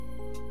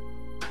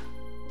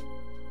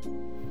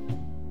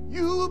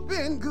You've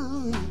been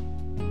good.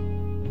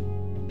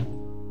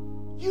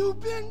 You've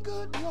been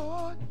good,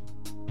 Lord.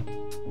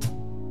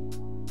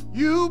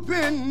 You've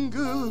been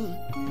good.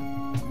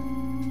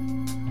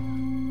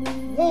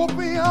 Woke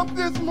me up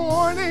this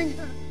morning,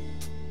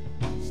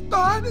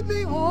 started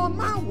me on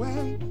my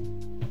way.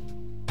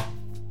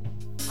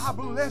 I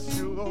bless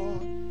you,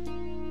 Lord.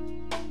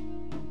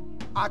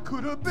 I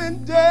could have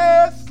been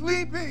dead,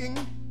 sleeping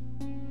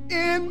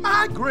in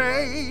my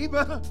grave,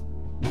 but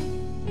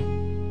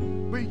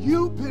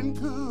you've been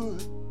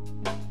good.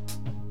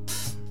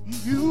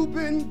 You've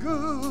been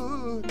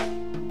good.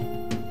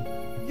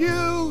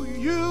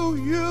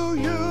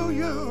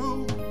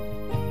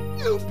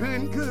 You've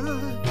been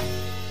good.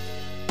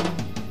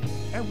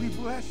 And we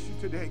bless you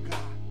today, God.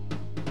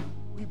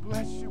 We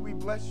bless you,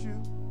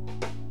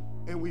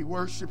 and we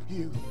worship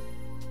you.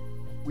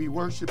 We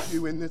worship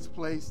you in this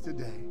place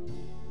today.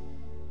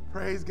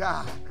 Praise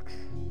God.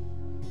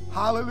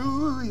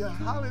 Hallelujah,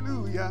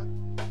 hallelujah,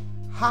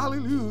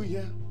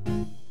 hallelujah,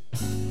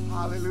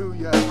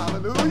 hallelujah,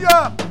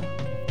 hallelujah.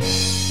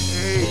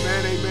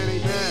 Amen, amen,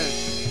 amen.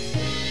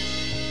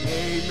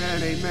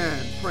 Amen,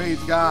 amen.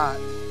 Praise God.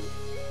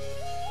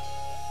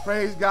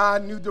 Praise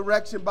God, New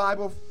Direction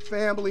Bible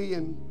family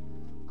and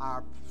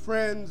our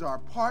friends, our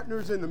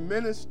partners in the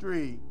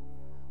ministry.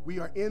 We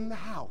are in the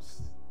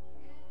house.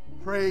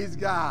 Praise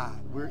God.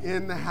 We're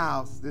in the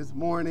house this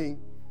morning,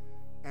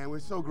 and we're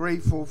so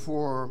grateful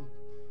for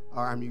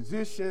our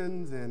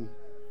musicians and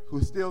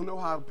who still know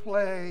how to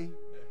play.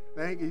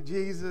 Thank you,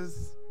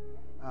 Jesus.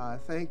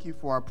 Thank you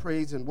for our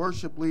praise and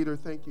worship leader.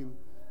 Thank you,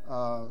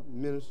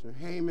 Minister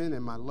Heyman,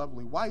 and my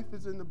lovely wife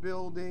is in the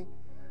building.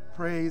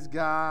 Praise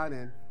God.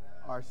 And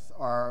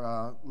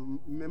our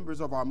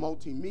members of our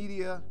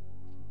multimedia.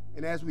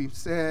 And as we've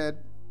said,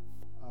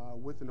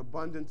 with an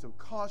abundance of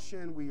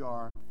caution, we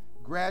are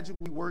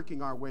gradually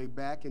working our way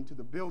back into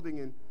the building,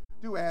 and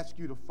do ask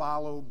you to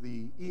follow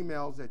the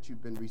emails that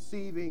you've been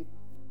receiving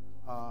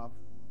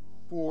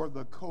for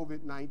the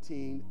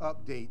COVID-19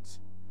 updates.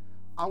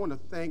 I want to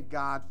thank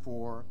God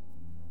for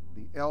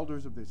the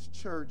elders of this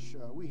church.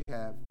 We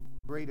have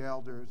great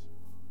elders,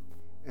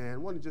 and I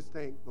want to just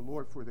thank the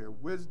Lord for their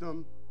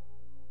wisdom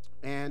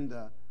and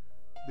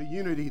the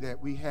unity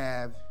that we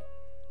have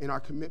in our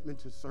commitment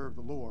to serve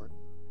the Lord.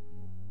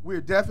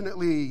 We're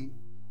definitely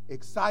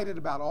excited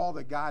about all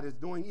that God is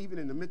doing, even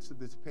in the midst of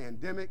this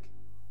pandemic.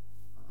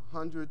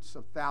 Hundreds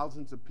of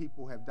thousands of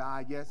people have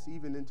died, yes,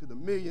 even into the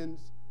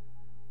millions.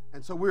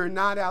 And so we're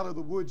not out of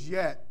the woods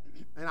yet.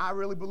 And I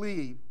really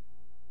believe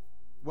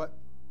what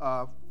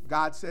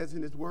God says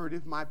in his word,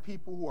 if my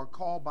people who are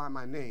called by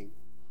my name,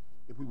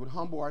 if we would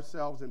humble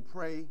ourselves and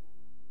pray,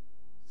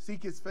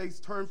 seek his face,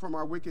 turn from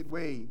our wicked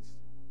ways,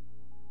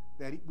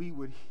 that he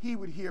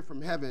would hear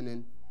from heaven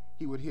and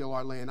he would heal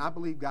our land. I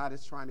believe God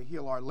is trying to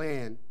heal our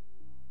land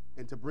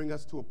and to bring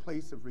us to a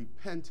place of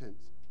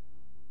repentance.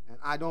 And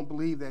I don't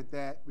believe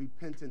that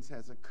repentance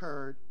has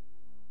occurred.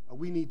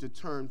 We need to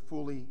turn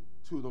fully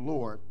to the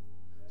Lord.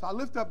 So I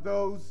lift up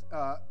those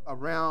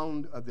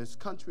around this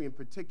country in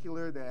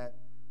particular that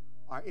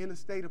are in a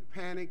state of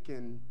panic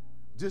and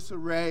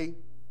disarray.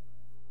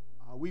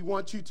 We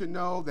want you to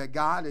know that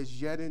God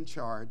is yet in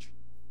charge,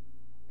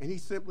 and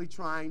he's simply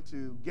trying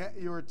to get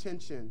your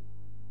attention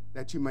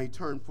that you may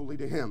turn fully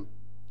to him.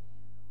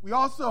 We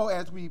also,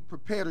 as we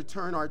prepare to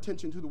turn our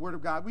attention to the Word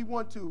of God, we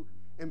want to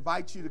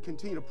invite you to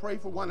continue to pray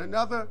for one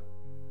another.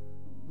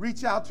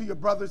 Reach out to your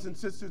brothers and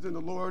sisters in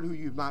the Lord who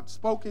you've not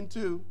spoken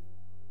to,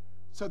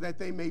 so that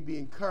they may be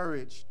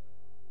encouraged.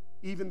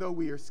 Even though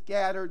we are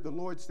scattered, the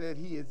Lord said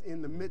he is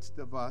in the midst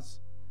of us,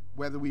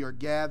 whether we are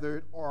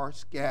gathered or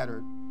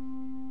scattered.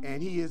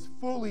 And he is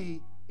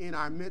fully in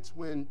our midst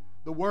when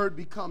the word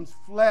becomes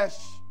flesh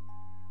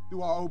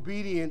through our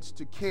obedience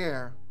to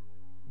care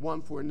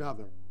one for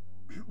another.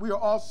 We are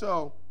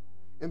also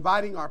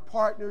inviting our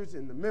partners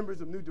and the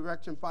members of New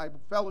Direction Bible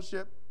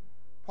Fellowship,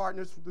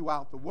 partners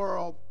throughout the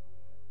world,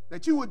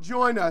 that you would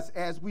join us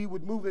as we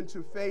would move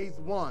into phase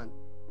 1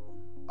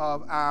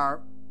 of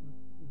our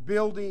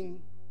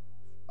building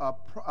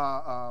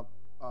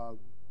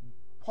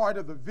part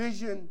of the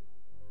vision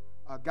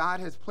God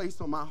has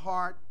placed on my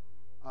heart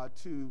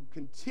to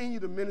continue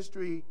the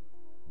ministry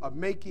of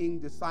making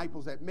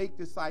disciples that make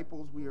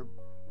disciples. We are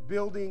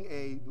building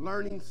a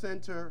learning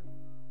center,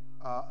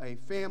 a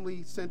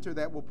family center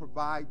that will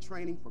provide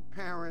training for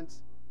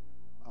parents.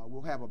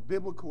 We'll have a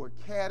biblical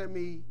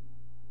academy.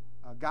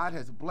 God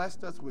has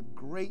blessed us with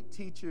great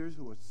teachers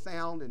who are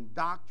sound in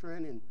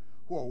doctrine and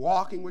who are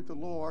walking with the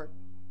Lord.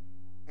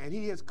 And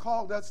he has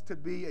called us to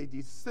be a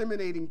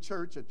disseminating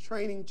church, a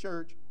training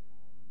church.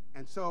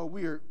 And so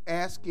we are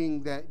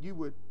asking that you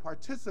would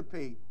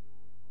participate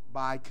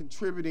by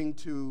contributing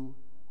to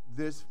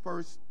this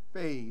first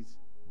phase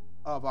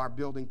of our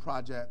building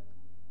project.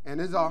 And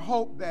it's our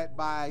hope that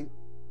by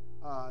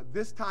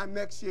this time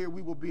next year,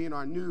 we will be in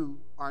our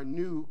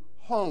new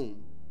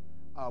home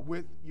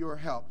with your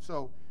help.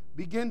 So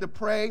begin to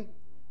pray.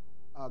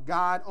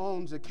 God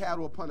owns the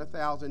cattle upon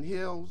 1,000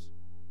 hills,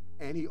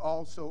 and he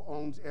also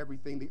owns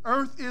everything. The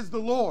earth is the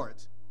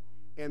Lord's,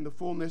 and the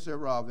fullness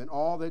thereof, and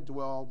all that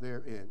dwell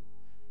therein.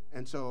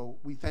 And so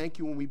we thank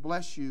you and we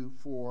bless you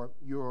for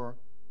your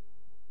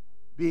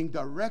being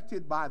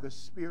directed by the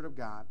Spirit of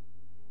God.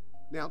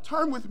 Now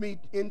turn with me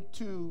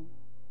into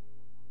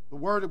the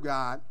Word of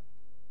God,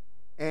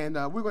 and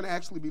we're going to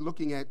actually be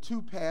looking at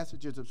two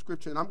passages of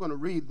Scripture, and I'm going to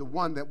read the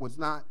one that was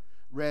not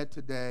read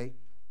today,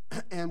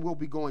 and we'll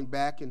be going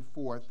back and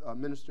forth.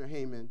 Minister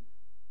Heyman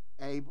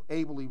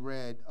ably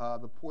read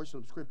the portion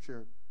of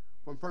Scripture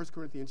from 1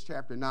 Corinthians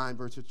chapter 9,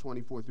 verses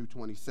 24 through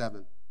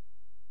 27.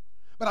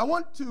 But I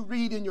want to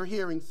read in your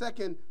hearing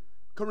 2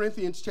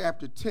 Corinthians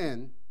chapter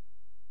 10,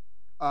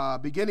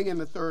 beginning in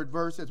the 3rd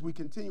verse, as we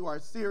continue our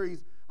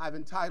series I've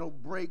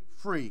entitled Break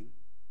Free.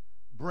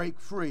 Break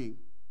Free.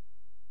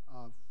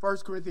 2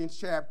 Corinthians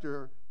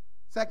chapter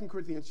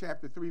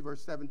 3,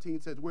 verse 17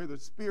 says, where the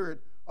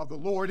Spirit of the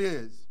Lord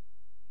is,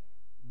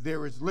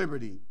 there is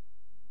liberty.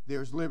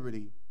 There's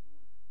liberty.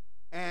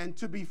 And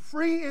to be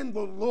free in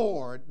the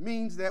Lord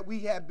means that we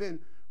have been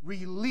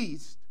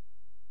released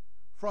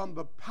from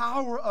the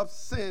power of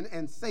sin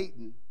and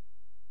Satan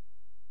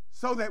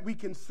so that we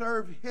can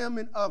serve him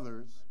and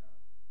others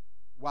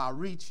while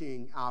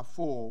reaching our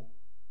full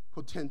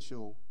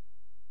potential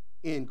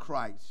in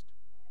Christ.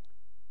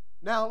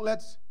 Now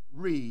let's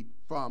read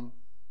from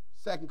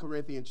 2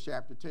 Corinthians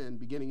chapter 10,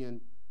 beginning in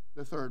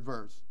the 3rd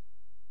verse.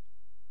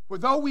 For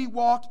though we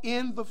walk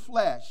in the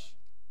flesh,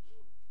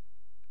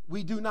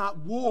 we do not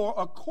war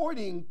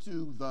according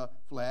to the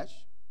flesh.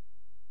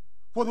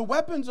 For the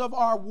weapons of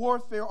our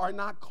warfare are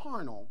not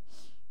carnal,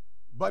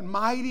 but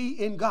mighty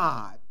in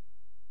God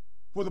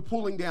for the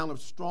pulling down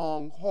of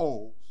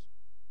strongholds,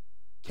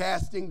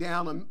 casting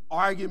down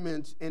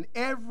arguments and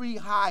every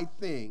high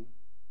thing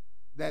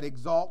that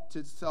exalts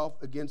itself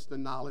against the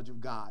knowledge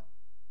of God,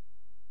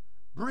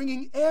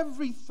 bringing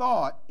every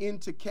thought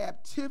into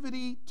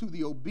captivity to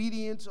the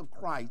obedience of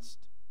Christ,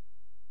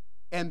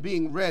 and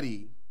being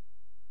ready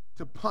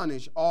to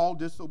punish all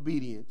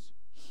disobedience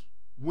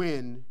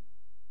when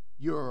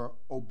your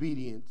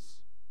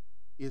obedience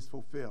is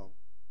fulfilled.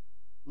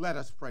 Let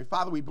us pray.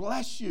 Father, we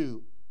bless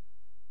you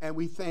and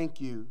we thank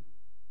you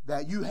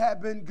that you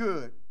have been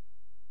good.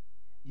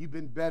 You've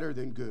been better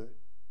than good.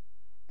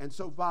 And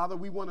so, Father,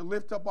 we want to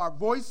lift up our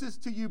voices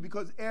to you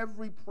because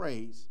every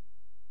praise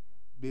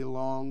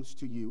belongs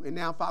to you. And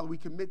now, Father, we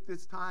commit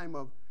this time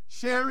of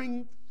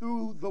sharing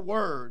through the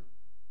word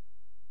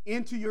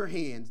into your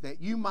hands, that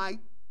you might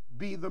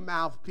be the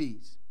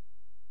mouthpiece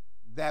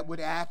that would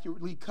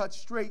accurately cut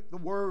straight the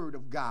word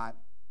of God.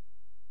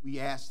 We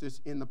ask this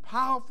in the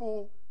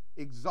powerful,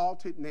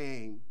 exalted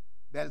name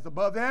that is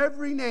above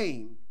every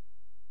name,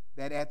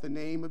 that at the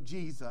name of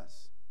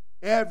Jesus,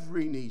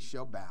 every knee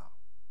shall bow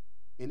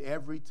and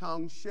every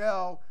tongue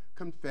shall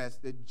confess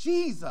that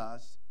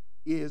Jesus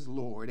is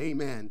Lord.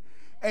 Amen.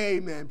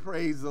 Amen.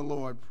 Praise the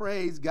Lord.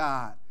 Praise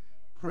God.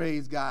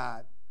 Praise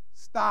God.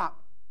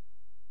 Stop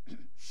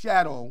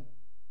shadow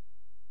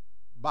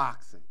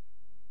boxing.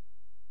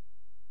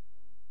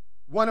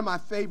 One of my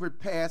favorite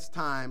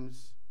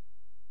pastimes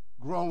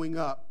growing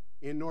up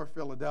in North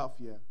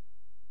Philadelphia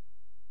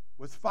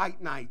was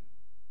fight night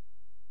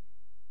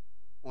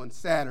on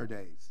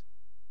Saturdays.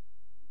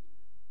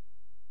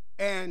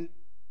 And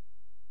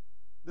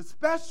the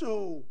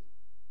special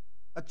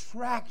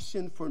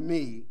attraction for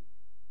me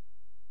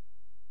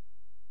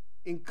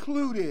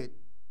included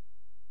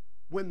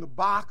when the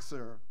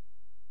boxer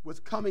was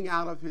coming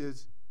out of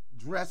his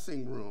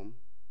dressing room,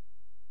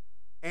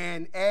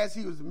 and as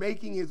he was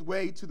making his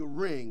way to the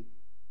ring,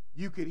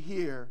 you could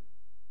hear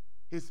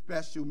his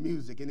special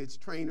music, and his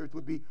trainers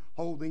would be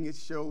holding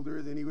his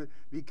shoulders, and he would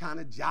be kind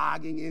of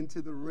jogging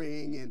into the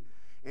ring,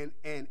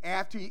 and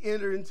after he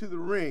entered into the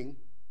ring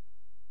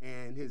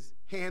and his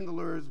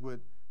handlers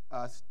would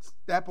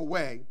step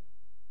away,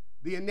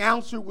 the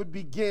announcer would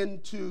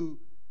begin to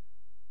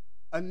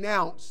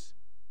announce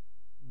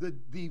the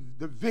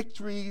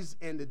victories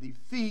and the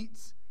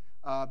defeats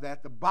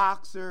that the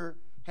boxer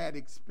had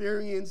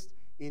experienced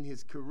in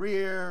his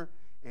career,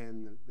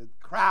 and the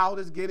crowd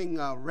is getting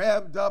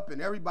revved up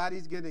and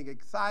everybody's getting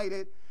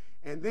excited,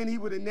 and then he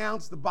would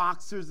announce the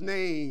boxer's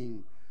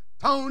name.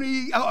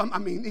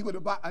 He would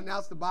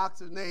announce the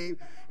boxer's name,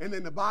 and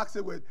then the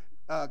boxer would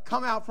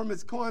come out from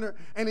his corner,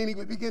 and then he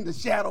would begin to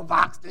shadow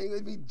box. He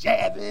would be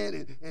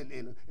jabbing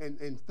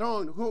and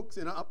throwing hooks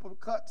and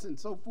uppercuts and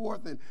so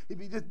forth, and he'd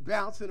be just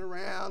bouncing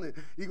around, and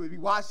he would be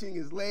watching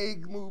his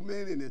leg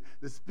movement and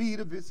the speed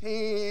of his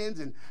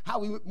hands and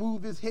how he would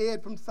move his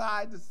head from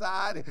side to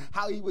side and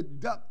how he would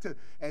duck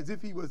as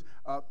if he was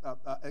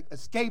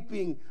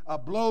escaping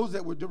blows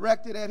that were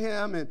directed at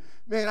him. And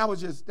man,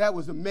 that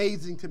was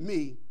amazing to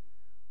me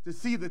to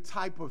see the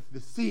type of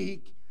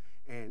physique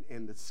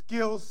and the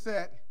skill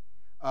set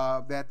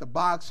that the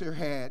boxer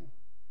had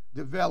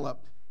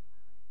developed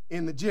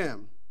in the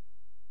gym.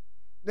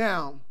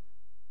 Now,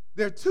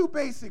 there are two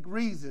basic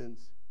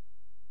reasons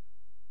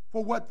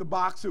for what the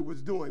boxer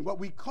was doing. What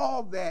we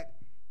call that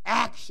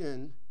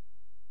action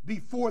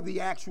before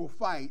the actual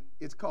fight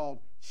is called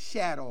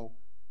shadow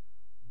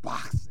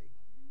boxing.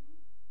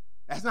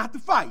 That's not the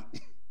fight.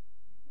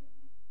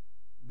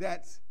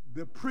 that's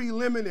the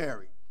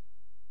preliminary.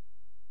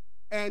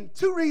 And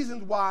two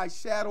reasons why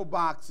shadow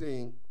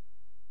boxing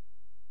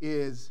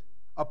is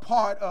a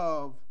part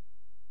of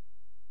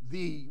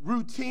the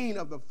routine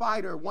of the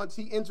fighter once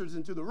he enters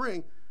into the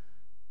ring.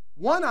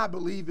 One, I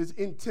believe, is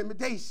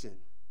intimidation.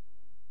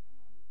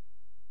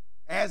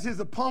 As his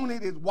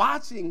opponent is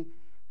watching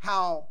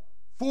how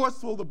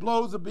forceful the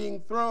blows are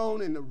being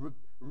thrown and the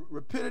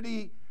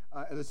rapidity,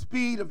 the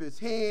speed of his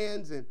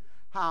hands, and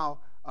how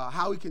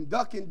he can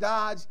duck and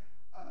dodge,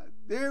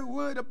 there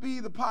would be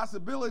the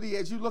possibility,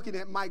 as you're looking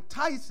at Mike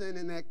Tyson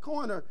in that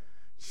corner,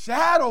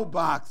 shadow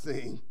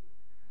boxing,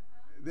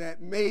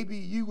 that maybe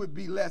you would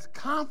be less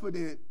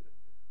confident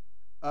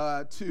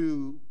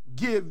to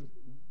give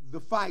the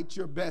fight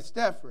your best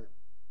effort.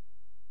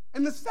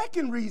 And the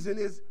second reason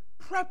is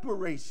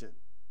preparation.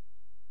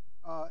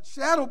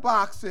 Shadow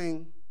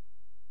boxing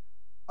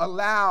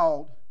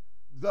allowed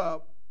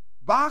the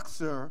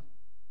boxer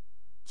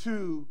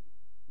to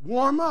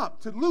warm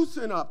up, to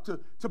loosen up,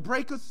 to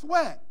break a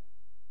sweat.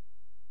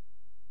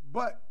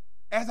 But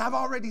as I've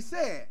already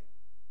said,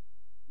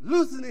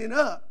 loosening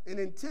up and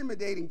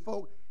intimidating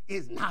folk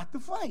is not the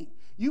fight.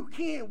 You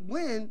can't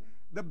win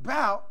the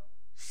bout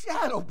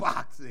shadow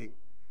boxing.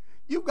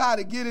 You got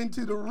to get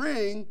into the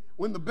ring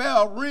when the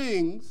bell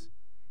rings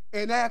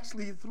and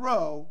actually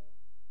throw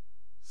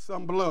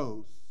some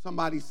blows.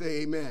 Somebody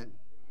say amen.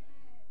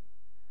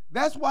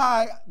 That's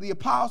why the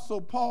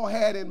Apostle Paul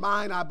had in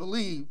mind, I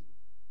believe,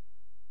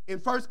 in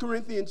 1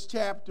 Corinthians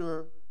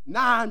chapter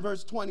 9,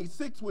 verse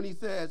 26, when he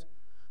says,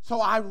 "So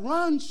I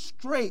run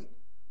straight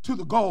to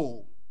the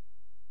goal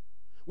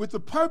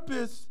with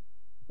purpose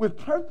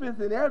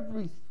in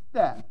every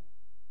step.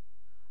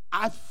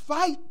 I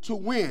fight to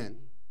win.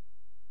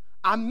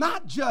 I'm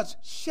not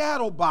just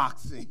shadow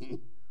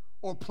boxing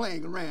or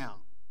playing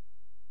around."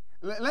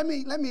 Let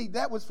me.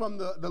 That was from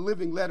the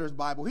Living Letters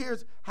Bible.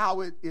 Here's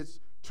how it is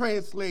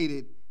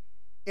translated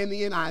in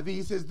the NIV.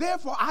 It says,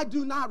 "Therefore I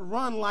do not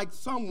run like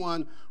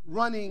someone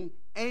running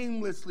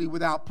aimlessly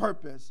without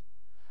purpose.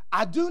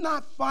 I do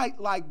not fight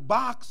like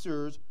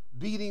boxers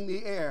beating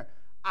the air.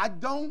 I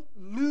don't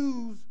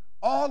lose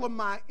all of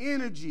my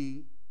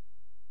energy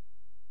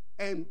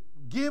and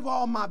give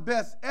all my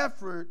best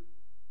effort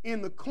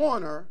in the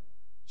corner,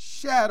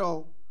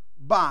 shadow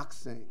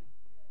boxing."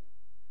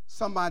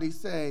 Somebody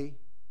say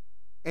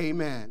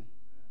amen.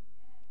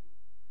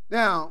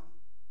 Now,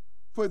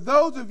 for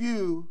those of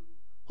you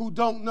who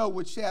don't know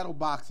what shadow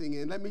boxing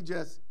is, let me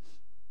just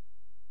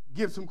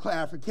give some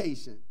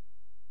clarification.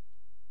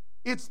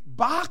 It's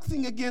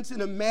boxing against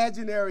an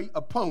imaginary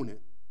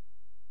opponent.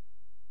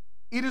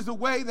 It is a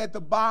way that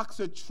the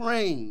boxer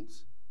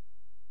trains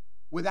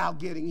without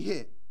getting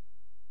hit.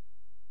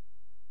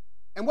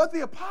 And what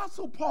the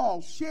Apostle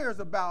Paul shares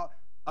about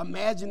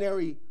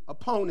imaginary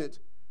opponents,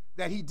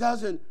 that he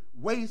doesn't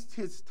waste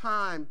his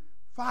time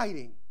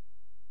fighting.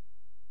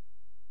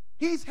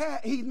 He's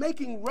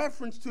making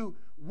reference to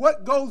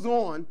what goes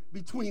on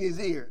between his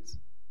ears.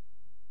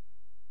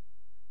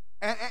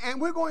 And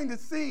we're going to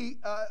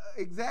see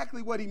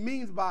exactly what he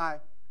means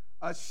by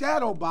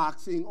shadow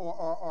boxing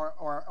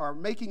or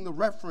making the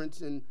reference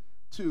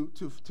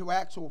to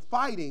actual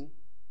fighting.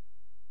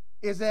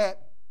 Is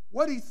that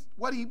what he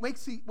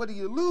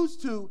alludes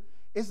to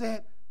is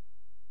that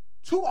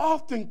too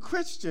often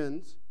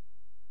Christians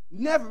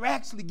never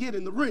actually get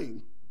in the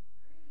ring.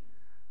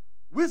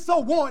 We're so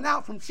worn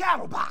out from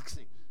shadow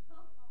boxing.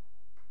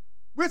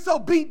 We're so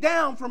beat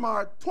down from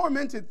our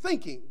tormented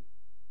thinking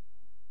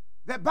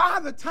that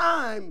by the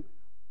time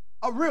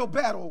a real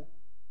battle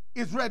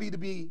is ready to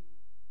be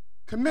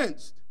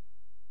commenced,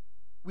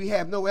 we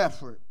have no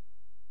effort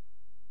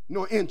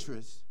nor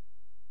interest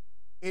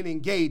in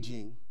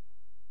engaging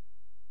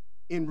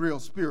in real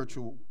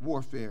spiritual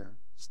warfare.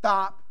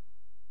 Stop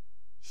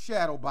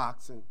shadow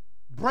boxing.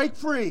 Break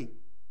free.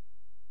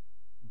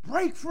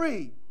 Break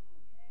free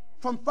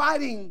from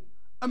fighting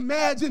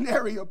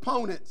imaginary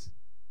opponents,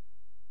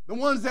 the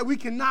ones that we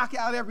can knock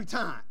out every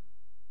time,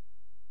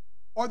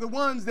 or the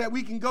ones that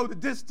we can go the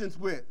distance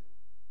with,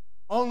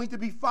 only to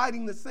be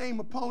fighting the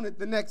same opponent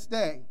the next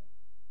day.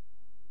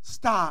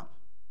 Stop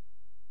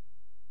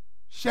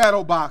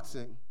shadow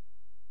boxing.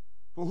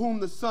 For whom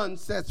the Son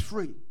sets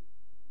free,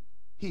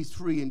 he's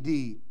free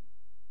indeed.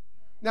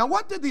 Now,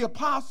 what did the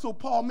Apostle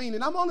Paul mean?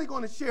 And I'm only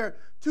going to share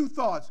two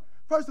thoughts.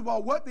 First of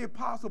all, what the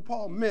Apostle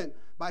Paul meant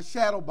by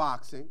shadow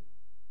boxing.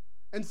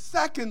 And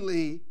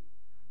secondly,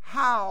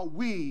 how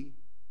we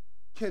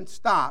can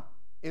stop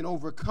and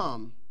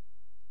overcome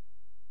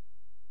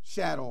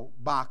shadow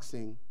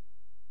boxing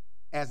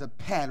as a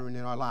pattern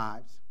in our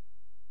lives.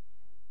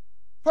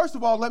 First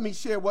of all, let me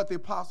share what the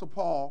Apostle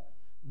Paul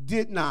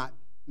did not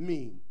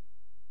mean.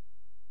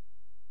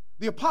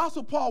 The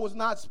Apostle Paul was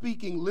not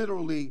speaking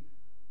literally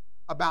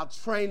about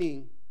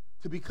training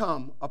to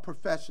become a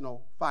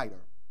professional fighter.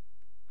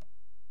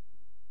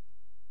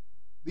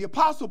 The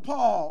Apostle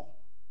Paul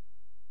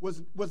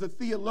was a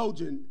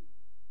theologian,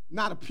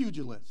 not a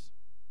pugilist.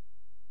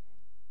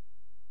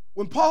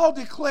 When Paul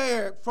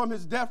declared from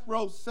his death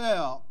row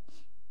cell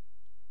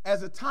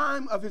as the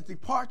time of his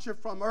departure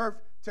from earth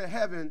to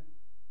heaven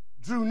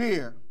drew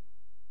near,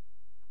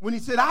 when he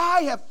said,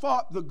 I have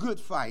fought the good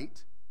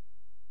fight,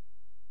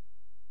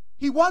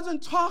 he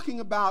wasn't talking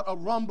about a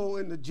rumble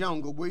in the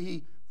jungle where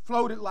he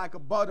floated like a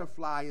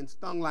butterfly and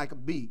stung like a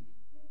bee.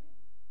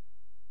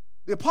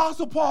 The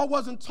Apostle Paul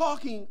wasn't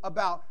talking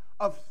about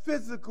a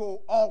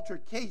physical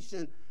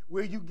altercation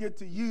where you get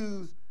to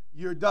use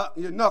your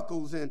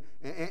knuckles and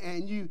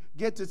you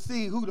get to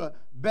see who the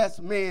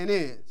best man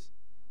is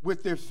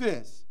with their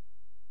fists.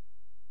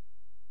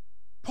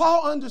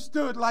 Paul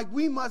understood, like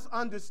we must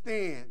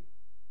understand,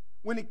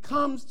 when it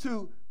comes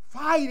to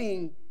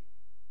fighting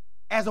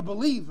as a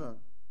believer,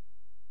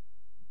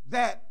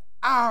 that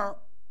our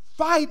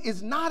fight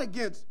is not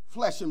against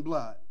flesh and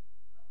blood,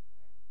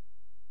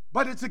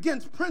 but it's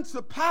against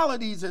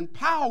principalities and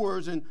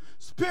powers and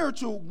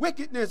spiritual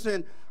wickedness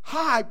in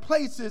high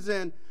places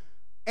and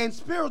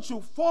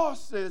spiritual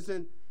forces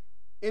and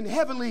in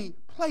heavenly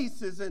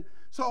places. And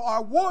so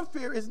our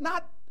warfare is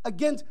not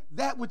against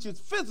that which is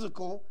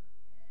physical,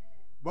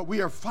 but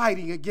we are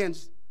fighting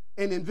against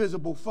an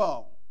invisible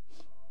foe.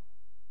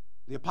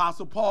 The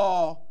Apostle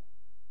Paul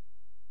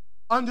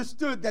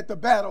understood that the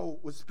battle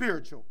was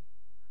spiritual.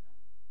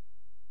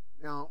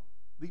 Now,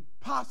 the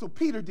Apostle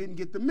Peter didn't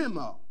get the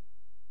memo.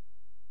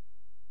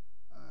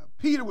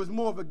 Peter was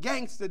more of a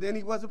gangster than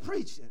he was a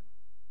preacher.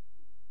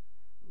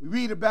 We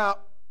read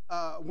about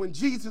when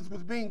Jesus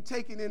was being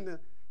taken into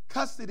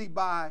custody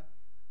by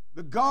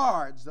the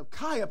guards of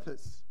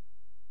Caiaphas.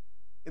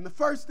 And the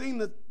first thing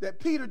that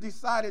Peter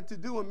decided to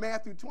do in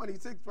Matthew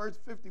 26, verse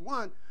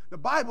 51, the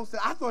Bible said,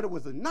 I thought it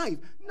was a knife.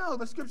 No,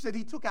 the scripture said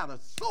he took out a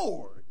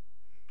sword.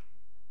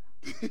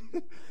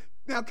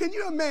 Now, can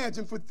you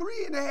imagine, for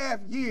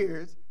 3.5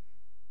 years,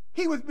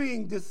 he was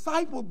being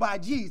discipled by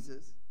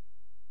Jesus,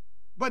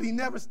 but he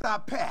never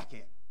stopped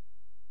packing.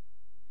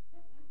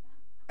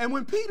 And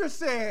when Peter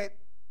said,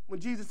 when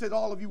Jesus said,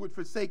 all of you would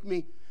forsake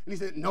me, and he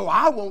said, no,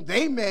 I won't,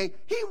 they may,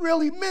 he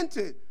really meant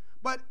it.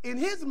 But in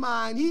his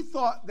mind, he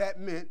thought that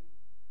meant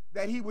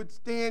that he would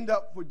stand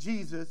up for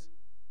Jesus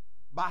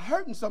by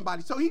hurting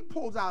somebody. So he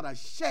pulls out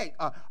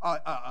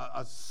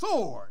a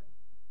sword.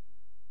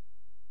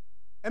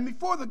 And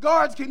before the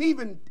guards can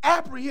even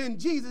apprehend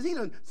Jesus, he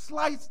done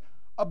sliced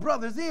a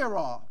brother's ear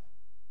off.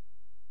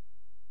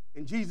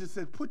 And Jesus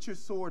said, put your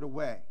sword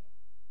away.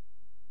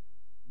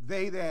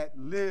 They that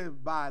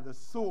live by the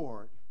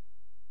sword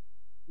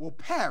will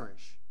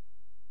perish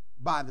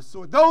by the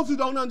sword. Those who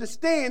don't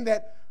understand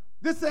that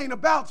this ain't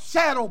about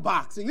shadow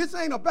boxing. This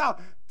ain't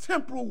about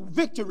temporal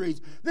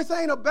victories. This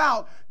ain't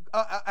about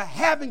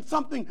having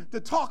something to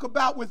talk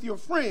about with your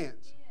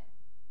friends.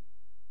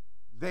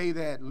 They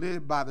that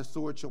live by the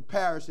sword shall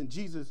perish. And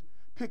Jesus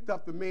picked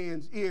up the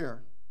man's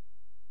ear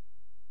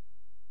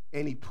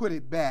and he put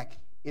it back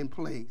in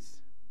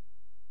place.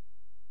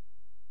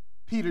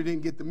 Peter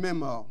didn't get the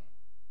memo.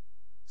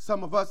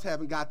 Some of us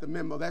haven't got the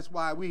memo. That's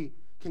why we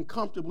can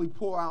comfortably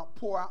pull out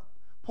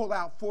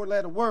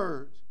 4-letter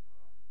words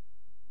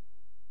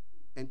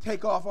and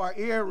take off our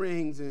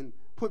earrings and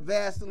put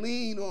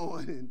Vaseline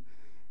on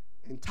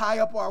and tie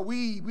up our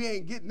weave. We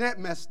ain't getting that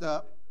messed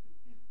up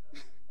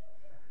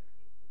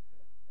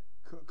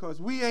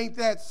because we ain't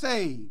that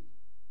saved.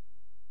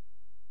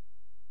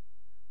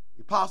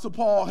 The Apostle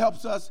Paul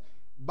helps us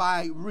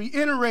by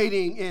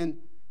reiterating in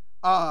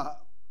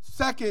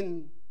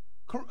 2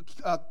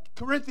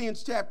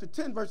 Corinthians chapter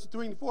 10, verses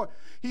 3 and 4.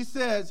 He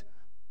says,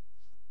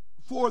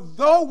 for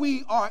though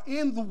we are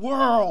in the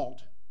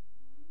world,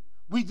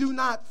 we do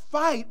not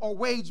fight or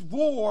wage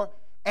war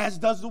as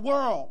does the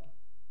world.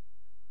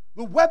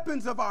 The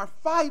weapons of our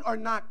fight are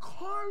not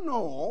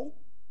carnal,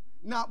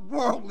 not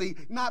worldly,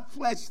 not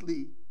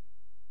fleshly,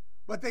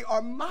 but they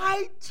are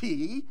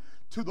mighty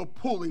to the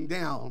pulling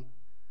down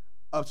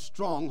of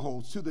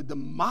strongholds, to the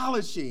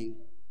demolishing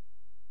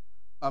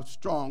of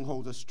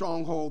strongholds. A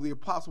stronghold the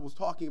apostle was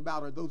talking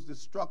about are those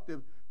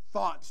destructive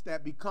thoughts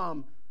that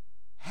become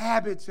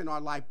habits in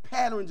our life,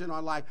 patterns in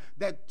our life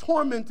that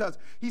torment us.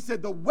 He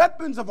said the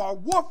weapons of our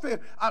warfare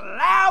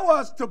allow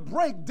us to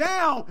break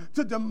down,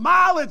 to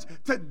demolish,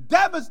 to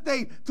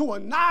devastate, to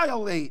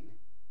annihilate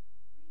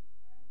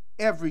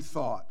every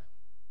thought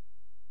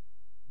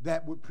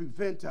that would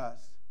prevent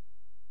us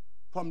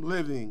from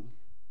living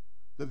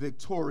the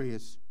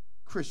victorious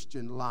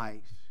Christian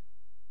life.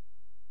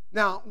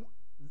 Now,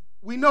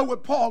 we know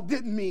what Paul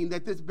didn't mean,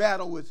 that this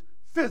battle was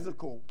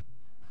physical.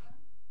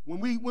 When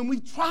we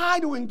try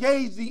to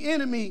engage the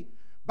enemy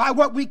by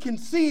what we can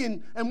see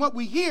and what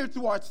we hear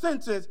through our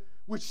senses,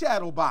 we're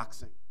shadow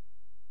boxing.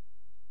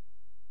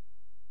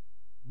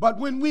 But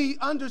when we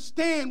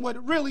understand what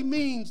it really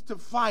means to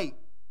fight,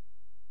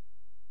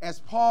 as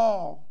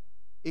Paul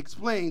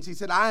explains, he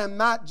said, I am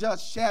not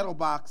just shadow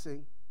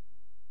boxing.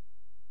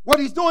 What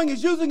he's doing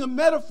is using a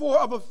metaphor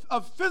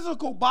of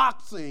physical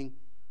boxing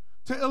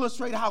to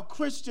illustrate how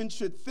Christians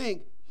should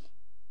think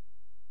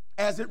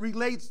as it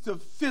relates to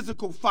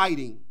physical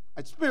fighting,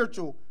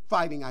 spiritual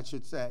fighting, I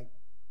should say.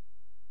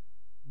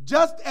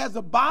 Just as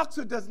a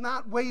boxer does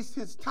not waste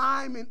his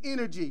time and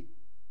energy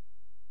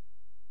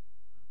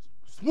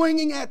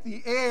swinging at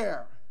the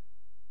air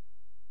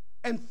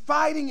and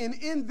fighting an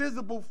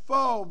invisible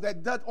foe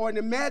or an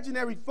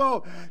imaginary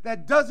foe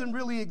that doesn't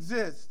really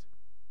exist.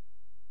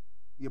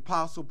 The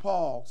Apostle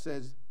Paul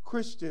says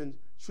Christians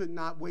should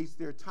not waste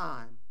their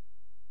time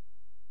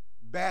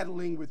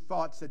battling with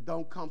thoughts that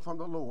don't come from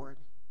the Lord,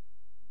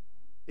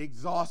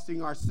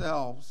 exhausting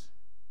ourselves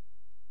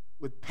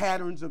with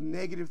patterns of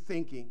negative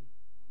thinking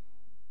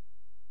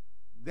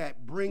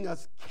that bring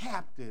us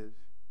captive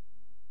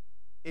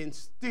and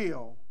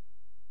steal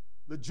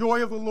the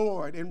joy of the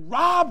Lord and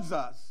robs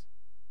us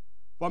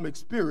from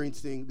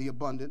experiencing the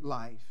abundant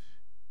life.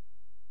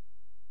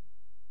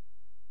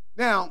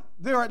 Now,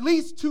 there are at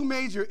least two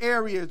major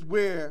areas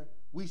where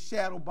we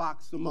shadow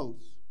box the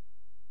most.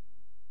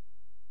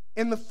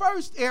 And the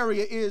first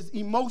area is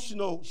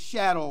emotional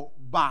shadow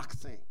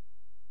boxing.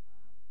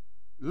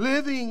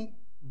 Living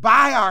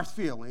by our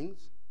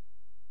feelings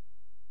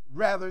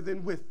rather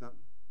than with them.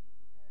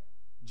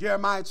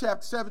 Jeremiah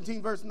chapter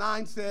 17 verse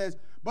 9 says,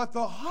 but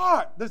the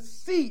heart, the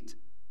seat,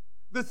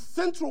 the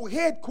central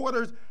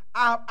headquarters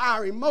of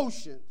our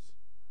emotions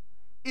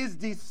is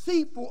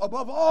deceitful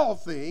above all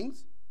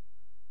things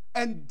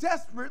and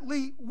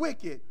desperately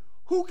wicked.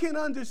 Who can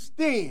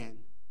understand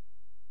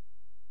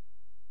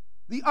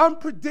the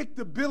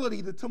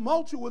unpredictability, the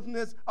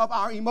tumultuousness of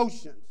our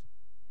emotions?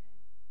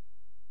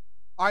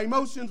 Our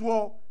emotions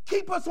will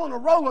keep us on a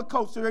roller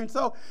coaster. And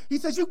so he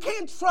says, you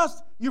can't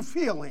trust your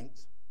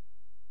feelings.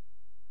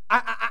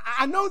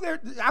 I know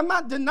I'm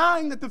not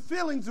denying that the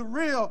feelings are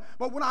real,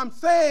 but what I'm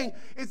saying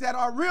is that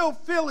our real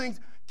feelings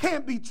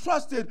can't be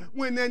trusted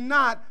when they're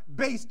not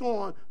based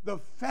on the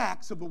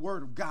facts of the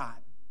Word of God.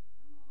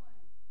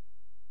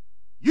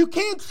 You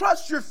can't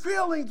trust your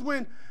feelings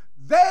when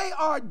they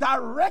are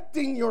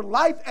directing your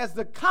life as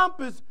the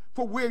compass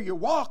for where you're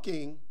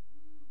walking,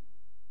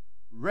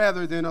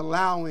 rather than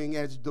allowing,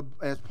 as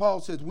Paul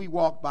says, we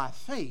walk by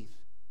faith,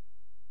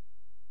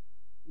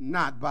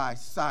 not by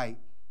sight.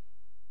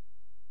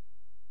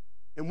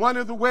 And one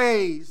of the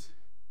ways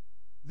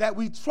that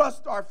we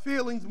trust our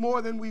feelings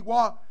more than we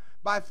walk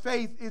by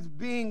faith is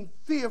being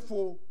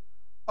fearful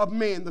of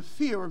man, the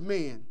fear of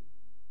man.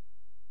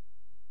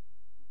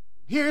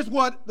 Here's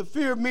what the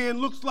fear of man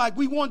looks like.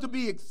 We want to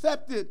be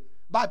accepted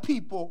by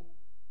people,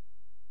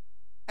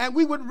 and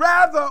we would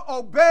rather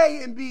obey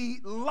and be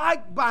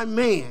liked by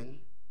man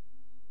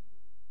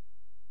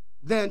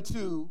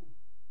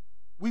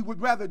we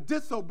would rather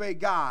disobey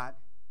God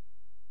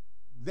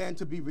than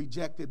to be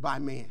rejected by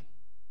man.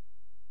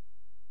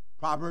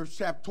 Proverbs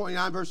chapter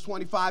 29, verse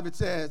 25, it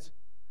says,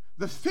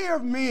 the fear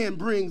of man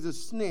brings a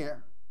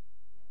snare,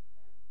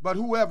 but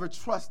whoever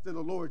trusts in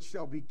the Lord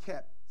shall be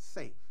kept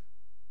safe.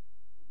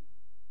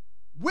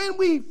 When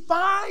we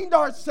find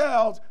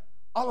ourselves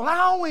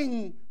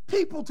allowing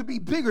people to be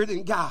bigger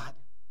than God,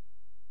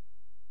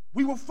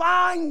 we will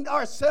find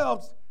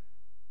ourselves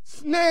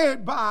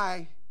snared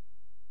by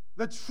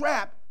the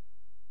trap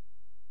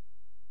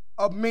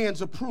of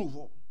man's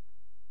approval.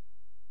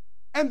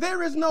 And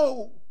there is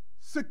no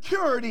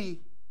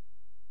security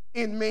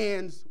in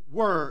man's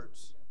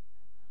words.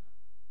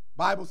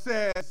 Bible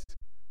says,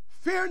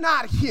 fear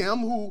not him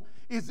who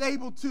is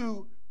able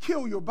to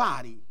kill your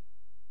body,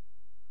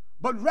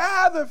 but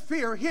rather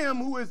fear him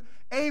who is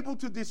able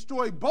to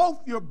destroy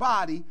both your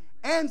body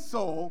and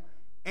soul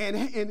and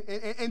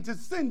to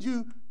send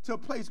you to a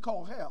place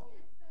called hell.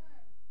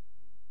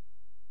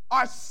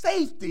 Our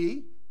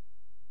safety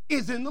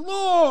is in the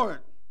Lord.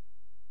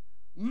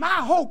 My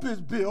hope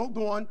is built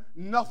on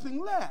nothing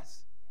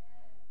less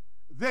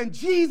than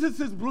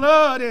Jesus'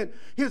 blood and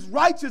his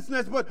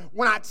righteousness. But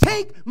when I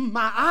take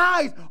my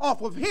eyes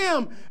off of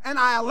him and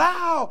I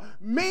allow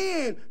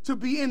man to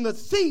be in the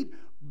seat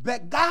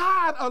that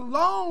God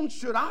alone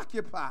should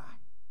occupy,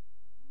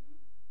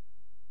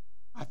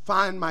 I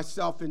find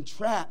myself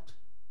entrapped,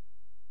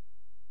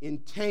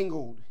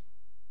 entangled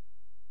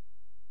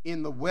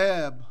in the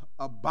web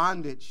of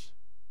bondage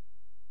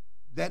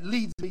that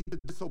leads me to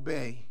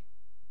disobey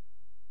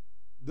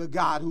the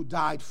God who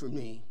died for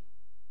me,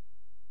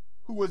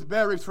 who was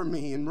buried for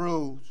me and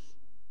rose.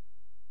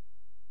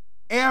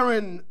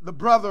 Aaron, the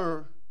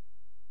brother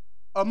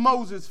of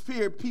Moses,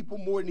 feared people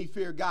more than he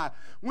feared God.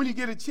 When you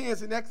get a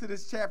chance in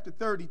Exodus chapter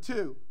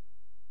 32,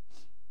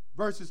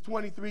 verses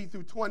 23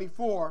 through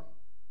 24,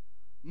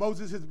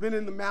 Moses has been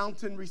in the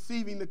mountain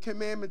receiving the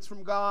commandments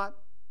from God,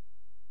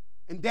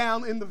 and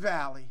down in the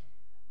valley,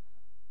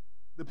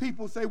 the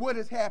people say, what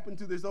has happened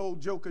to this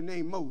old joker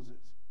named Moses?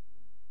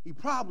 He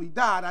probably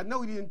died. I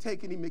know he didn't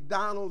take any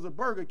McDonald's or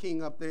Burger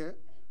King up there.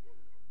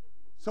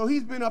 So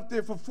he's been up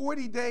there for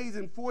 40 days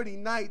and 40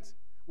 nights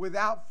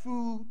without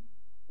food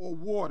or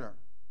water.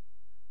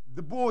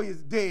 The boy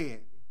is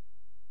dead.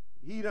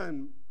 He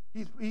done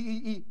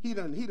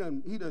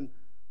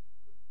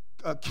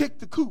kicked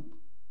the coop.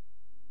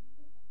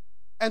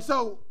 And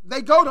so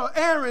they go to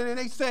Aaron and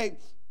they say,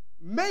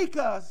 make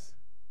us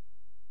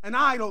an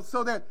idol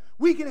so that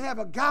we can have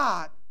a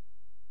God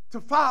to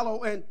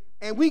follow and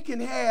we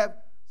can have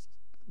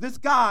this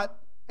God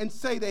and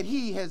say that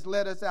he has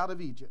led us out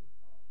of Egypt.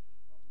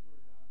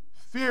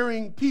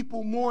 fearing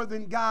people more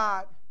than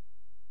God,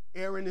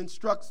 Aaron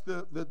instructs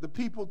the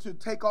people to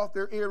take off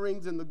their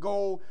earrings and the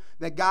gold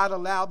that God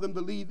allowed them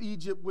to leave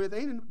Egypt with.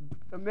 Ain't it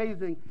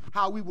amazing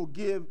how we will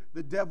give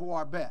the devil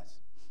our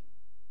best?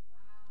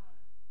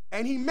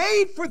 And he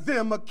made for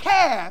them a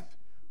calf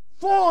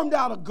formed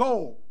out of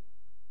gold.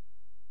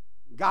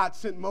 God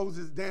sent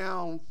Moses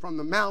down from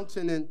the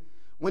mountain, and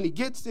when he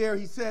gets there,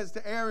 he says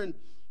to Aaron,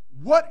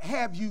 "What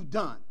have you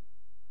done?"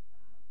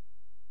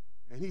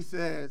 And he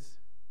says,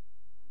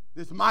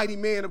 this mighty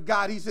man of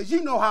God, he says,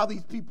 "You know how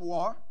these people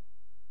are,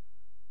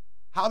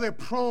 how they're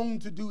prone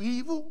to do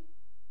evil.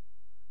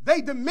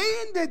 They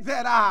demanded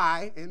that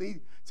and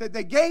he said,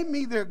 they gave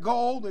me their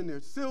gold and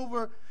their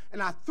silver,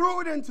 and I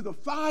threw it into the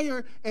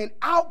fire, and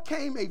out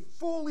came a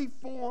fully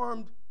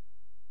formed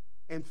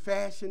and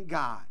fashioned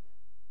God."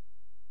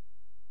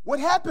 What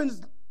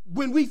happens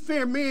when we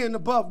fear men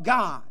above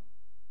God?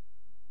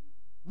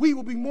 We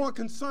will be more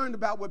concerned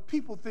about what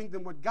people think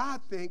than what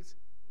God thinks.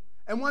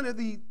 And one of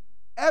the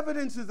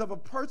evidences of a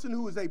person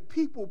who is a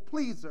people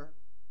pleaser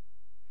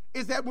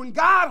is that when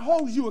God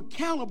holds you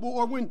accountable,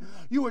 or when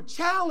you are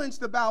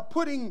challenged about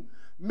putting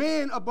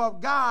men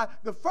above God,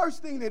 the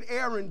first thing that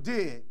Aaron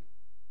did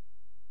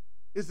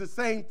is the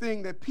same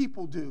thing that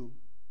people do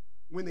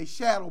when they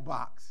shadow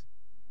box,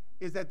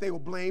 is that they will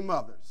blame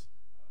others.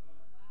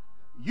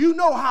 You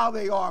know how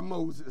they are,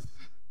 Moses.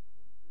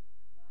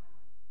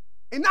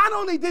 And not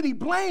only did he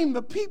blame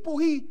the people,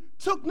 he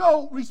took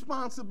no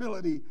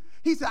responsibility.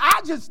 He said,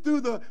 "I just threw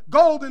the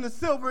gold and the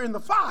silver in the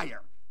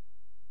fire."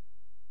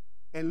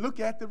 And look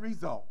at the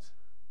results.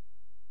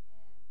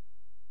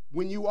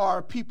 When you are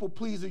a people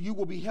pleaser, you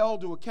will be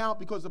held to account,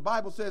 because the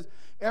Bible says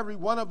every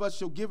one of us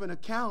shall give an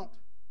account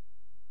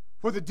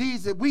for the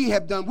deeds that we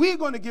have done. We're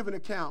going to give an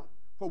account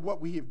for what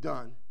we have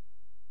done.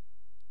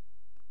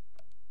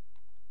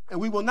 And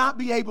we will not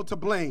be able to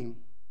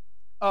blame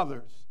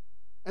others.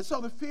 And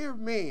so the fear of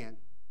man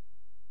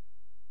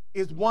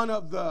is one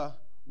of the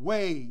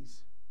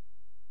ways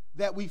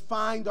that we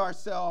find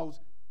ourselves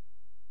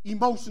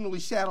emotionally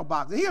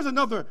shadowboxed. And here's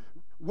another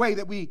way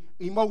that we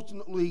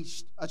emotionally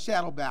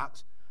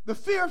shadowbox: the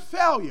fear of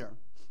failure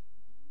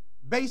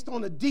based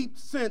on a deep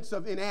sense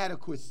of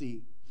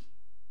inadequacy.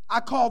 I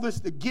call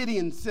this the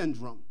Gideon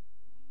syndrome.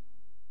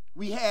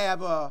 We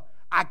have a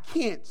 "I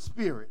can't"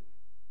 spirit.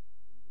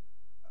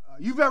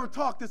 You've ever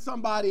talked to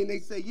somebody and they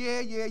say,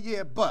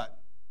 yeah,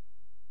 but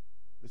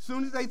as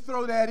soon as they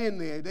throw that in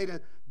there, they done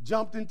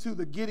jumped into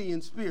the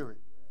Gideon spirit.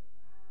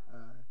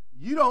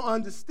 You don't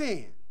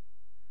understand.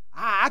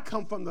 I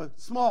come from the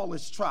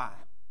smallest tribe.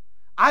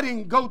 I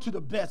didn't go to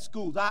the best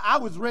schools. I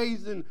was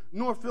raised in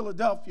North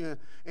Philadelphia,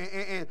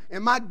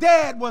 and my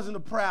dad wasn't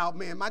a proud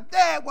man. My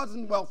dad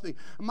wasn't wealthy.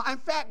 In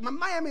fact, my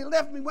mammy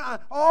left me with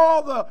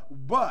all the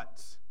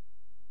buts.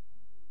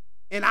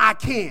 And I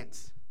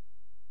can't.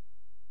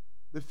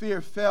 The fear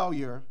of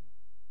failure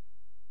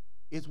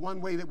is one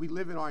way that we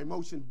live in our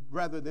emotion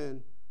rather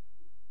than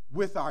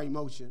with our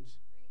emotions.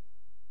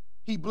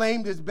 He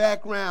blamed his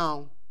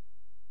background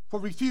for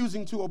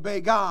refusing to obey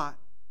God.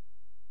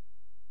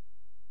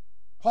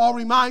 Paul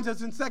reminds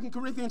us in 2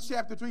 Corinthians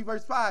chapter 3,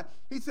 verse 5,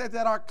 he says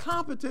that our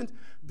competence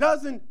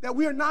that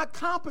we are not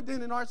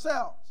competent in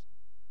ourselves.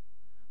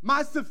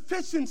 My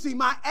sufficiency,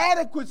 my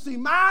adequacy,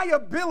 my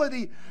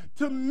ability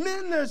to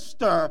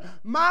minister,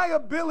 my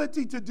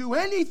ability to do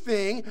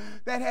anything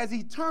that has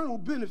eternal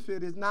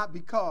benefit is not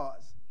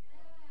because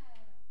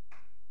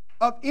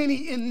of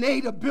any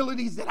innate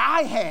abilities that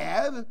I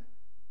have. The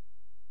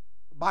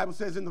Bible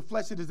says in the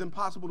flesh it is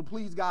impossible to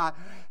please God.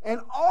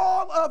 And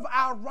all of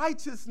our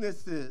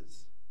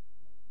righteousnesses,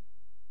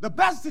 the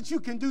best that you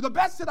can do, the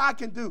best that I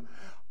can do,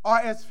 are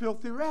as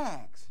filthy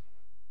rags.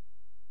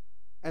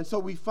 And so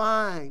we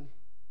find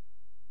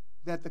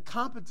that the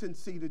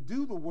competency to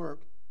do the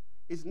work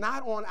is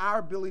not on our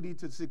ability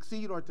to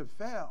succeed or to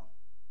fail,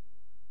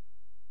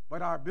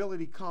 but our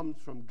ability comes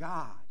from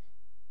God.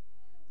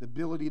 The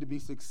ability to be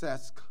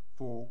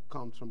successful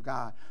comes from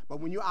God. But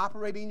when you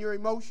operate in your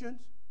emotions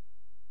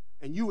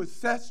and you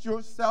assess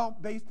yourself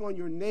based on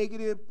your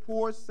negative,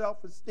 poor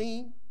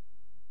self-esteem,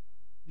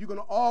 you're going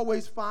to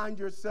always find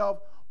yourself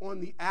on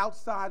the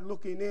outside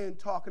looking in,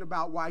 talking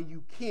about why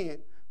you can't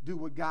do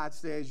what God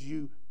says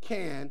you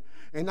can.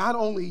 And not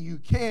only you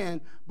can,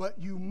 but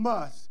you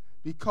must,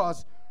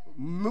 because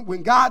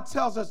when God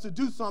tells us to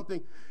do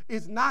something,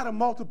 it's not a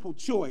multiple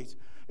choice.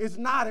 It's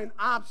not an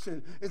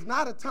option. It's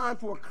not a time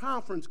for a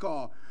conference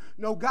call.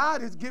 No,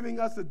 God is giving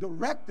us a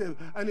directive,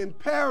 an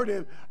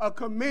imperative, a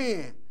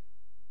command.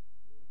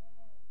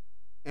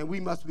 And we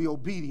must be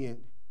obedient.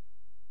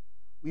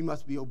 We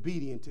must be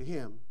obedient to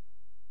him.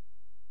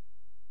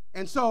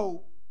 And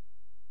so,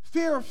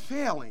 fear of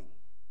failing.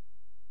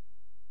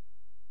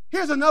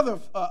 Here's another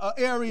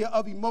area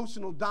of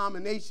emotional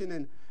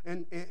domination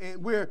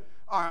and where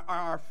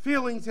our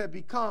feelings have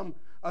become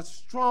a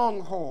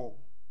stronghold.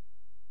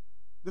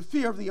 The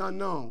fear of the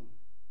unknown.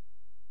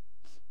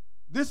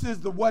 This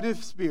is the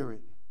what-if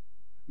spirit.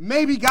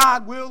 Maybe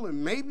God will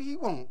and maybe he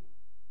won't.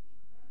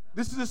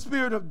 This is a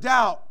spirit of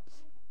doubt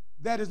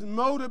that is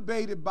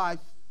motivated by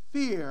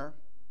fear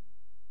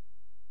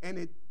and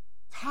it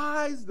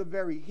ties the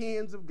very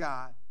hands of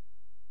God.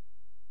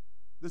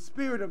 The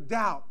spirit of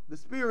doubt, the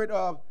spirit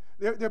of,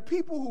 there are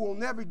people who will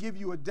never give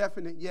you a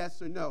definite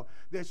yes or no.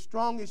 Their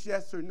strongest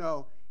yes or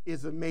no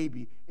is a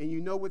maybe. And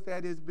you know what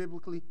that is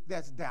biblically?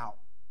 That's doubt.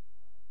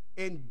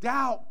 And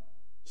doubt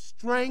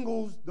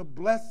strangles the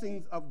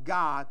blessings of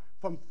God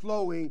from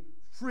flowing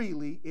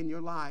freely in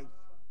your life.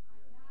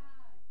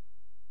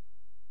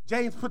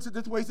 James puts it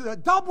this way, he says, a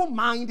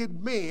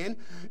double-minded man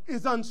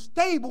is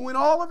unstable in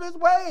all of his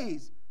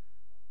ways.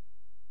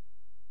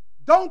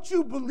 Don't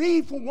you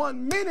believe for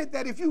 1 minute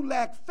that if you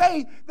lack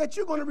faith that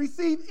you're going to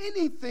receive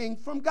anything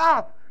from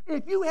God.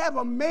 If you have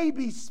a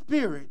maybe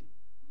spirit,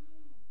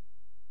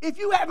 if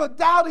you have a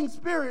doubting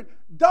spirit,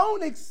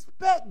 don't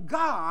expect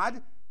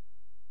God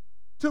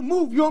to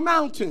move your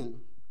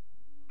mountain.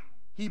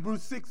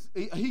 Hebrews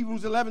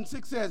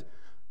 11:6 says,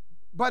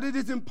 but it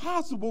is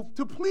impossible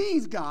to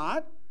please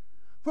God,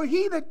 for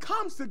he that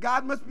comes to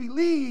God must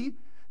believe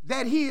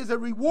that he is a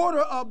rewarder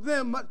of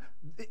them,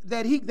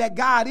 that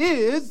God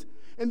is,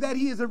 and that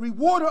he is a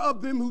rewarder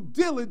of them who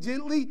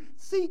diligently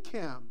seek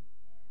him.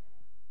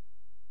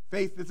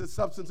 Faith is the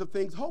substance of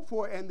things hoped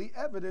for and the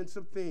evidence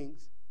of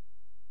things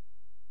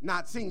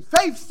not seen.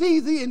 Faith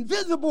sees the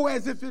invisible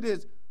as if it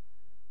is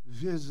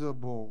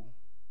visible.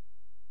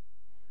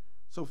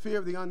 So fear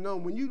of the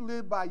unknown. When you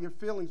live by your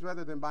feelings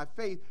rather than by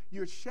faith,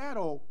 you're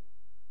shadow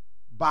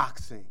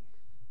boxing.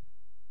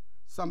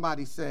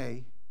 Somebody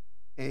say,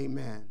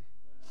 amen.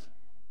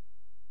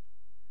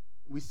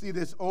 We see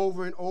this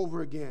over and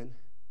over again.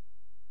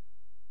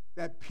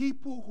 That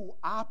people who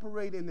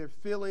operate in their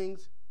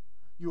feelings,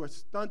 you are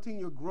stunting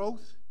your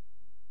growth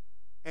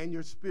and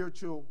your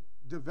spiritual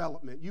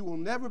development. You will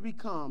never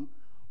become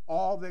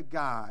all that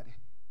God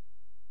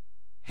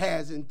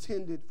has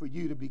intended for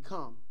you to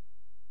become.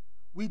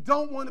 We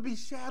don't want to be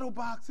shadow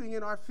boxing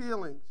in our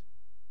feelings.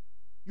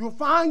 You'll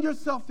find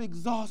yourself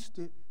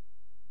exhausted.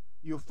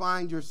 You'll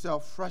find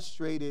yourself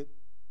frustrated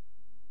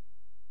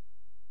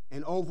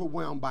and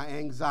overwhelmed by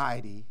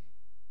anxiety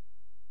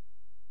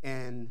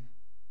and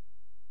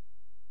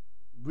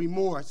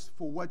remorse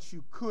for what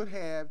you could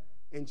have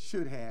and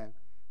should have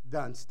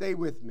done. Stay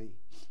with me.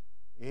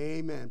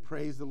 Amen.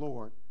 Praise the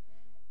Lord.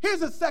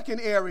 Here's a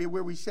second area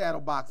where we shadow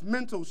box,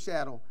 mental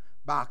shadow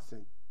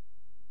boxing.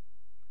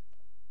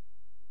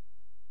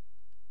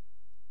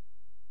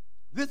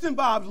 This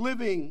involves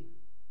living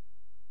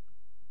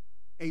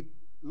a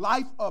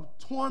life of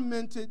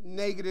tormented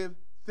negative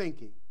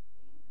thinking.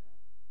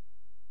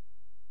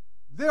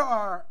 These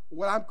are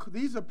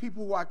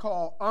people who I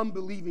call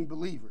unbelieving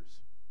believers.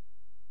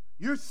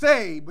 You're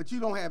saved, but you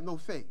don't have no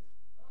faith.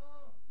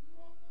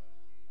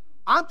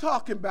 I'm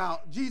talking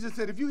about, Jesus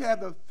said, if you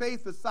have the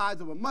faith the size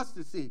of a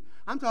mustard seed.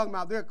 I'm talking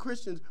about there are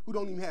Christians who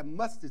don't even have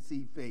mustard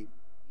seed faith.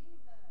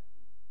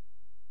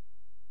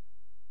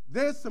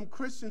 There's some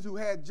Christians who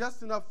had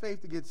just enough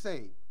faith to get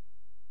saved.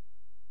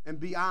 And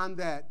beyond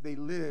that, they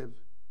live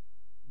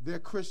their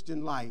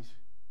Christian life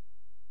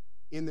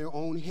in their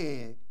own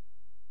head,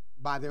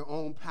 by their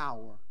own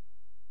power.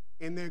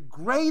 And their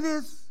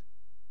greatest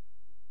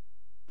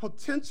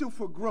potential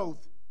for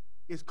growth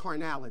is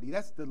carnality.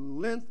 That's the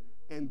length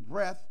and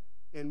breadth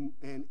and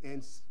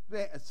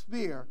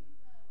sphere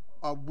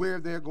of where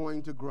they're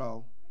going to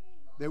grow.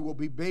 There will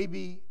be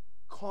baby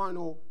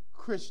carnal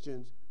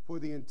Christians for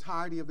the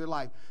entirety of their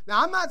life.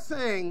 Now, I'm not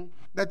saying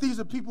that these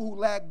are people who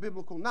lack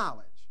biblical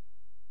knowledge.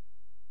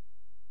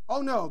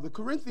 Oh, no, the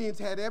Corinthians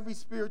had every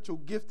spiritual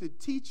gifted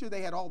teacher.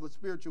 They had all the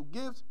spiritual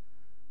gifts.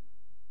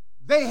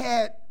 They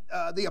had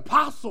the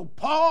apostle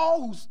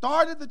Paul, who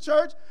started the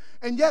church,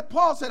 and yet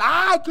Paul said,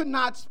 I could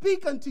not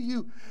speak unto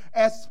you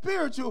as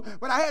spiritual,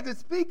 but I had to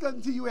speak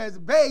unto you as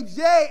babes,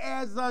 yea,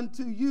 as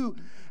unto you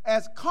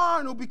as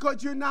carnal,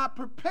 because you're not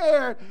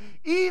prepared,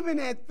 even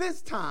at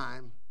this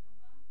time,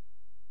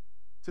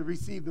 to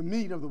receive the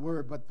meat of the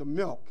word, but the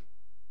milk.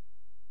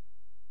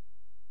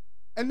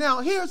 And now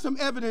here's some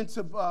evidence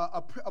of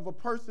a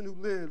person who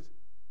lives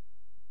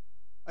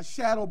a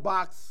shadow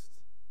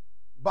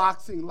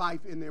boxing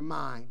life in their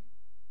mind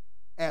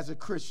as a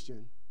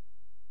Christian.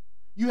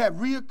 You have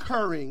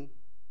reoccurring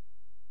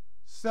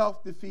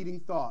self-defeating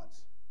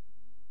thoughts.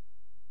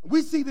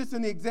 We see this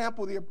in the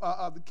example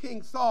of the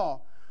King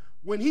Saul,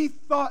 when he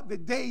thought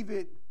that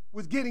David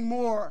was getting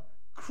more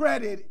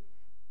credit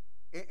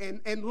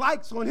and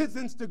likes on his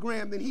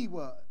Instagram than he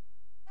was.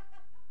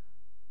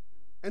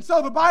 And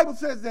so the Bible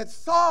says that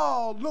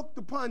Saul looked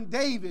upon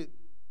David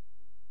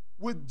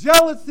with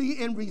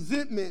jealousy and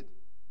resentment.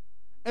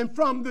 And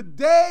from the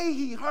day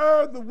he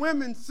heard the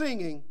women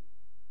singing,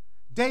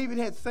 David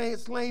had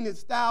slain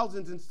his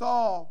thousands and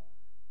Saul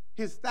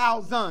his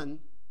thousand.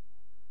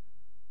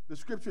 The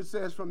scripture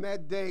says from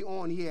that day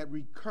on, he had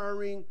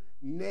recurring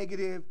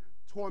negative,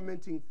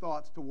 tormenting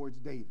thoughts towards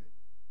David.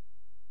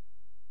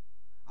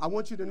 I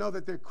want you to know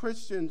that there are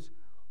Christians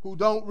who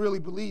don't really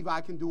believe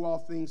I can do all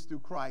things through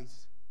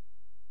Christ.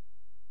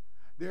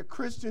 There are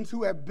Christians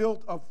who have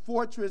built a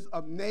fortress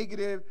of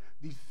negative,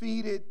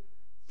 defeated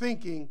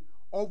thinking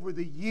over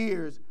the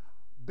years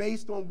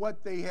based on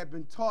what they have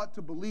been taught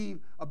to believe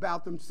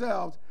about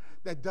themselves.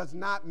 that does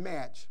not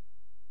match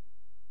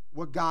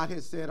what God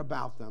has said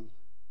about them.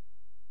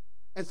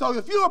 And so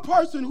if you're a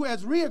person who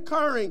has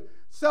reoccurring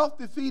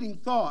self-defeating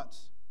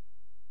thoughts,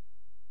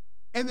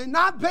 and they're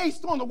not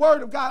based on the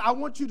word of God, I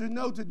want you to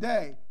know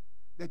today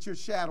that you're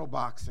shadow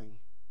boxing.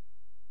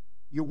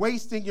 You're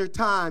wasting your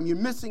time. You're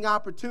missing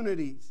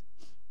opportunities.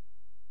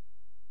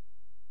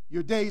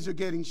 Your days are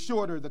getting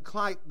shorter. The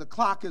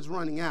clock is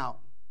running out.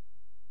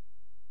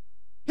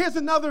 Here's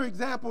another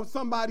example of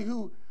somebody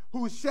who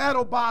is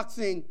shadow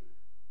boxing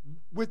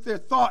with their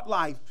thought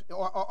life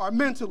or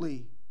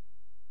mentally,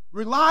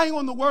 relying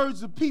on the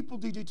words of people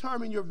to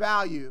determine your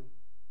value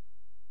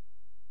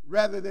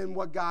rather than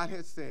what God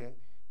has said.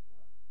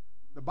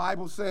 The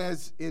Bible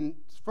says in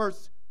 1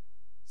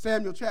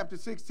 Samuel chapter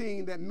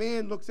 16 that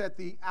man looks at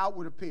the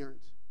outward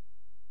appearance,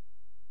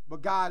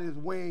 but God is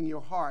weighing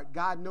your heart.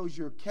 God knows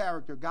your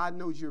character. God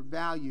knows your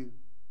value.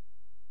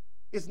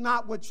 It's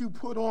not what you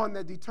put on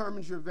that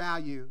determines your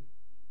value.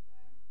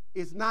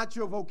 It's not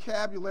your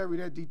vocabulary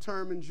that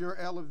determines your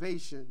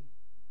elevation.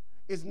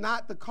 It's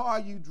not the car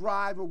you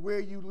drive or where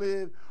you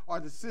live or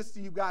the sister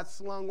you got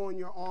slung on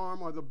your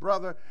arm or the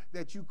brother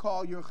that you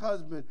call your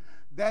husband.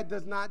 That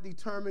does not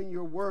determine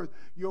your worth.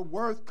 Your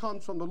worth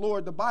comes from the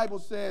Lord. The Bible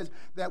says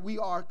that we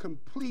are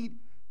complete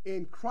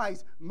in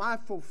Christ. My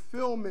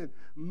fulfillment,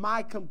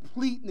 my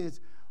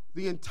completeness,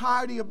 the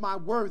entirety of my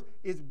worth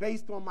is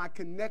based on my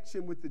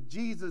connection with the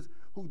Jesus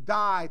who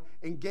died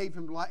and gave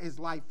his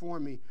life for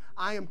me.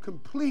 I am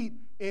complete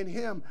in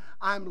him.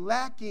 I'm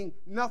lacking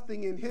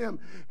nothing in him.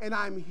 And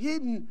I'm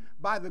hidden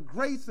by the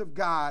grace of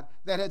God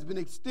that has been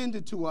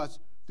extended to us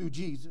through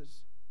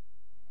Jesus.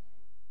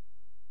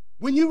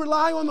 When you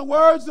rely on the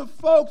words of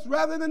folks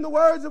rather than the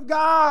words of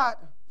God,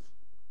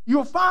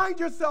 you'll find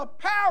yourself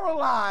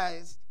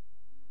paralyzed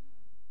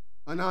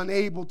and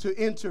unable to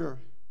enter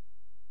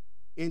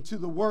into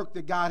the work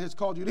that God has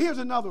called you. Here's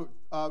another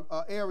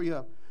area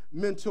of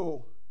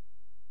mental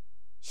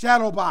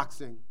shadow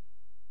boxing.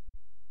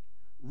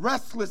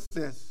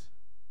 Restlessness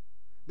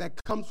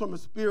that comes from a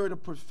spirit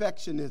of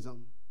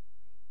perfectionism.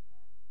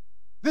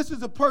 This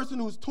is a person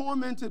who is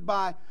tormented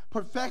by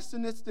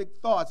perfectionistic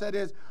thoughts, that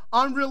is,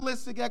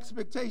 unrealistic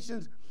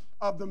expectations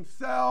of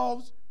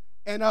themselves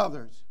and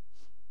others.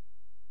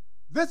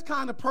 This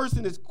kind of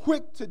person is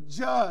quick to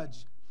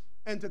judge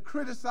and to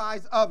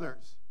criticize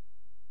others,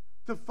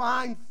 to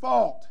find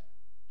fault,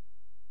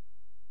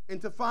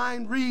 and to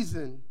find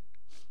reason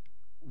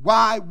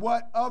why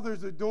what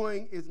others are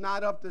doing is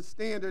not up to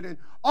standard. And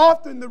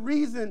often the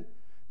reason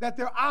that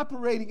they're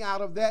operating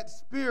out of that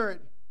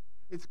spirit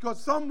is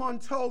because someone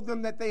told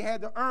them that they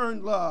had to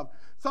earn love.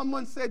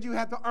 Someone said you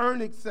had to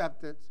earn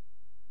acceptance.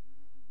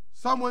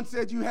 Someone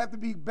said you have to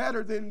be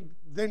better than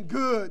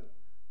good,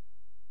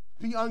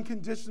 be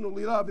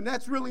unconditionally loved. And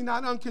that's really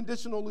not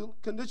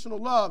conditional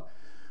love.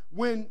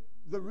 When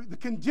the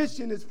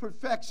condition is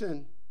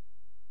perfection,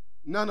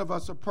 none of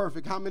us are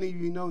perfect. How many of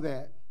you know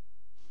that?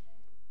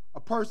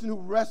 A person who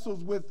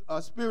wrestles with a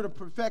spirit of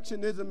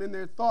perfectionism in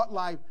their thought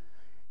life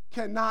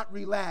cannot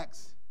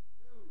relax.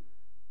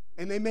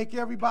 And they make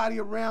everybody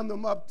around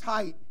them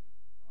uptight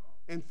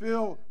and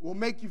will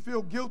make you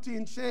feel guilty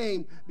and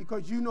shame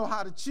because you know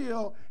how to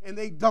chill and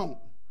they don't.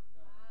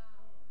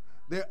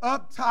 They're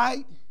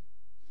uptight.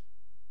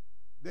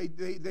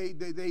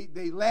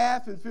 They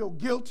laugh and feel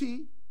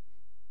guilty.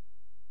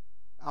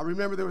 I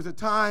remember there was a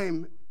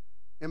time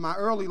in my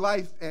early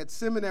life at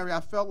seminary,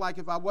 I felt like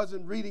if I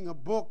wasn't reading a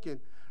book and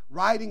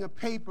writing a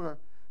paper,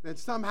 that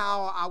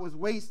somehow I was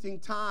wasting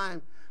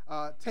time.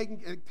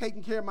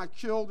 Taking care of my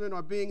children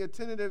or being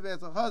attentive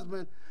as a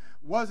husband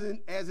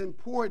wasn't as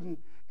important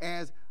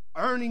as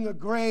earning a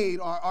grade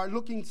or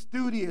looking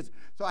studious.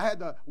 So I had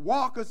to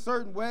walk a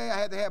certain way. I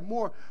had to have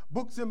more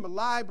books in my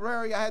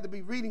library. I had to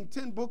be reading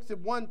 10 books at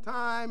one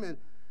time. And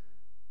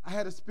I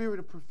had a spirit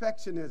of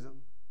perfectionism.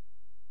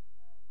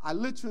 I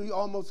literally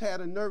almost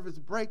had a nervous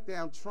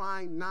breakdown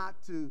trying not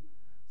to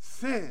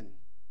sin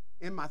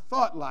in my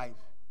thought life.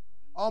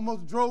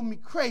 Almost drove me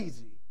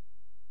crazy.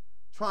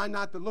 Trying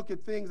not to look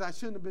at things I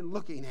shouldn't have been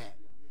looking at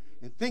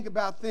and think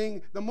about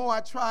things. The more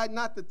I tried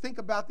not to think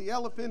about the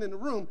elephant in the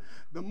room,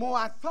 the more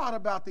I thought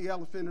about the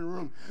elephant in the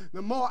room.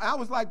 The more I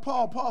was like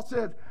Paul. Paul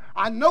said,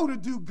 I know to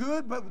do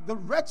good, but the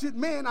wretched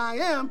man I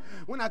am,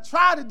 when I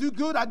try to do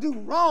good, I do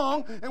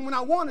wrong. And when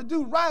I want to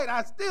do right,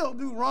 I still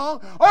do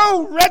wrong.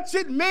 Oh,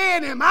 wretched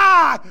man am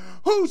I.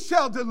 Who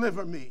shall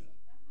deliver me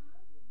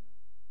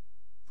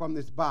from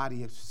this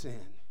body of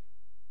sin?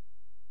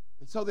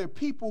 And so there are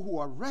people who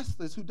are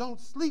restless, who don't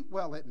sleep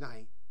well at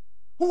night,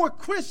 who are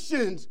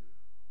Christians,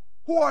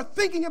 who are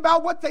thinking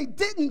about what they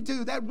didn't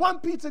do, that one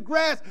piece of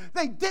grass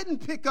they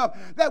didn't pick up,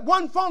 that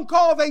one phone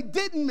call they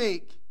didn't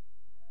make,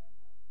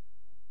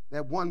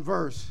 that one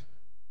verse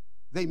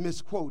they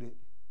misquoted.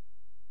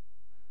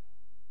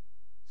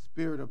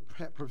 Spirit of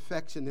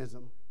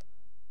perfectionism.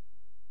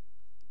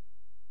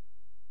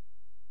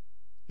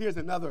 Here's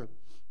another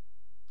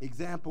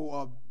example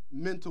of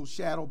mental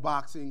shadow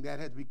boxing that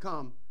has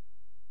become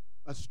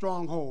a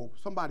stronghold.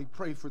 Somebody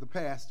pray for the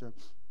pastor.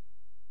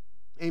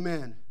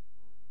 Amen.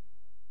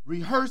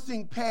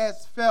 rehearsing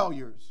past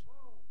failures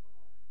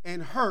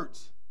and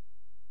hurts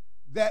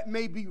that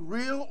may be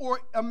real or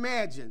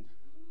imagined.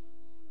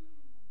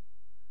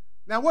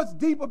 Now, what's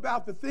deep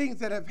about the things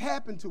that have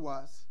happened to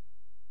us,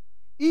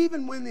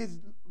 even when it's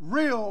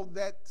real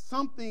that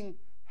something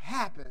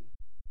happened,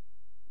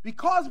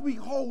 because we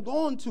hold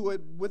on to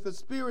it with a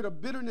spirit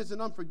of bitterness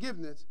and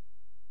unforgiveness,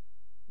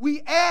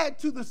 we add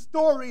to the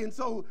story, and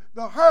so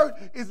the hurt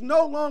is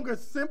no longer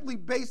simply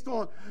based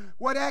on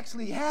what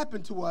actually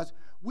happened to us.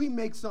 We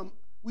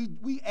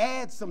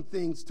add some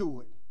things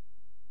to it.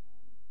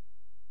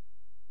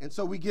 And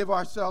so we give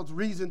ourselves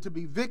reason to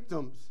be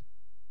victims,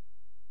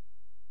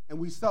 and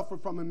we suffer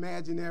from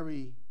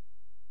imaginary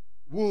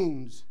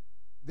wounds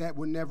that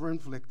were never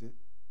inflicted.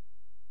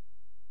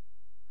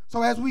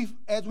 So as we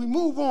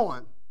move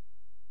on,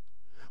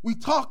 we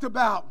talked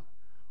about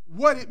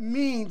what it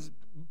means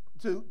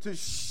to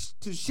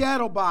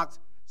shadow box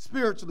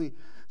spiritually.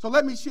 So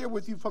let me share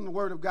with you from the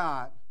Word of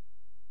God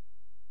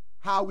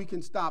how we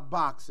can stop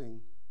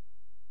boxing,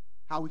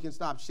 how we can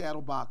stop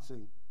shadow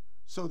boxing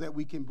so that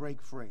we can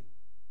break free.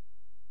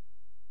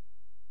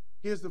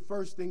 Here's the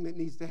first thing that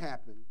needs to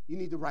happen. You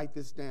need to write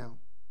this down.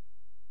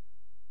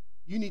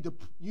 You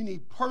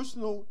need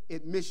personal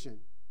admission.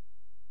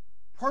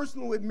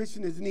 Personal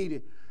admission is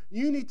needed.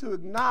 You need to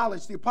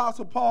acknowledge, the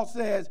Apostle Paul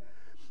says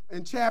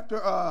in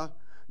chapter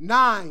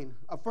 9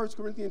 of 1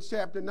 Corinthians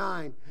chapter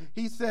 9,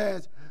 he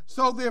says,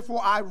 so therefore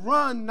I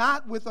run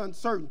not with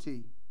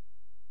uncertainty,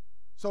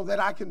 so that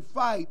I can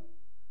fight,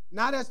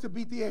 not as to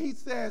beat the air. He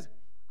says,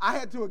 I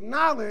had to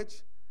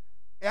acknowledge,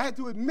 I had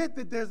to admit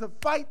that there's a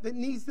fight that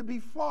needs to be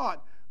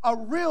fought, a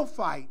real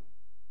fight.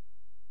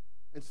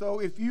 And so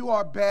if you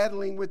are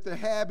battling with the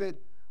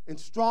habit and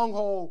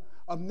stronghold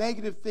of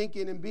negative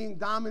thinking and being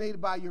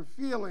dominated by your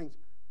feelings,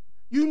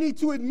 you need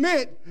to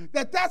admit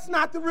that that's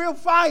not the real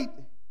fight.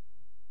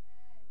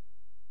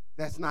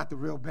 That's not the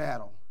real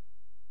battle.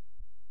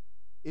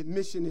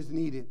 Admission is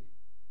needed.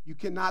 You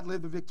cannot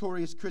live the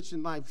victorious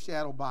Christian life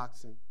shadow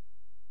boxing.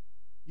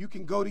 You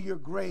can go to your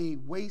grave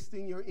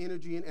wasting your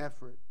energy and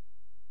effort,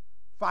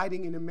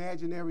 fighting an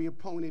imaginary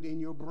opponent in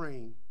your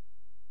brain,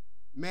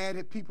 mad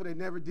at people that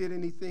never did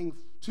anything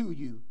to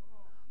you,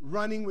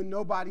 running when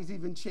nobody's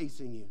even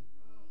chasing you.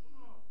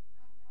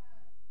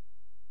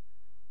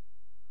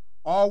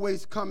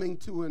 Always coming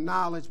to a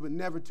knowledge but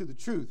never to the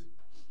truth.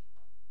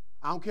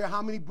 I don't care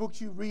how many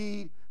books you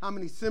read, how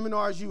many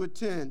seminars you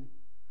attend,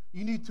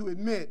 you need to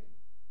admit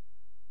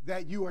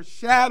that you are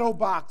shadow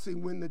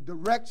boxing when the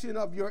direction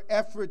of your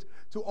efforts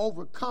to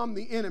overcome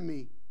the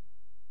enemy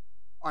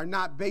are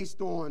not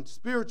based on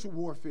spiritual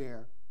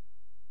warfare,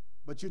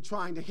 but you're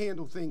trying to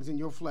handle things in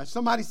your flesh.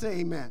 Somebody say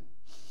amen.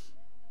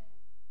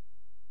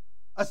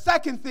 A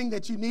second thing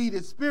that you need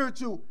is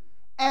spiritual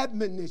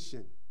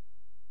admonition.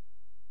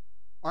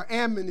 Or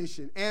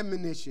ammunition,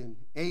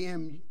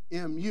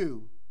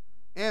 A-M-M-U,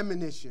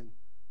 ammunition.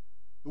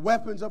 The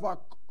weapons of our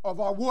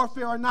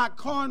warfare are not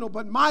carnal,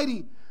 but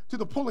mighty to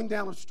the pulling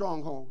down of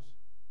strongholds.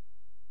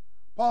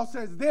 Paul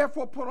says,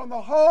 therefore put on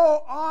the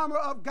whole armor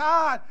of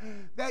God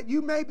that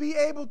you may be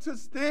able to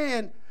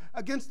stand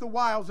against the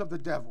wiles of the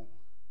devil.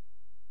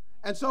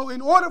 And so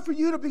in order for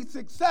you to be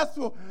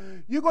successful,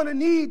 you're going to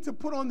need to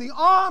put on the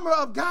armor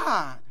of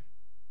God.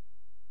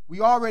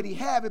 We already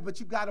have it, but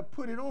you've got to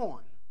put it on.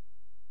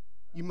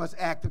 You must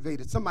activate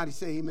it. Somebody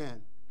say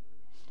amen.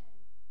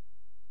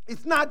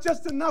 It's not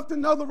just enough to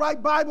know the right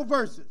Bible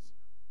verses.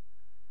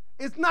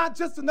 It's not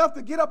just enough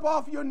to get up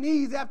off your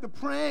knees after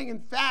praying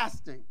and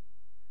fasting.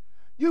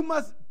 You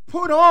must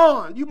put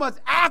on, you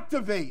must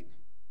activate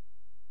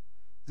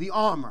the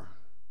armor,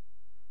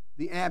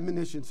 the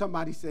admonition.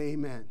 Somebody say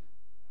amen.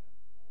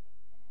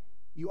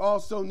 You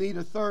also need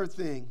a third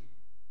thing.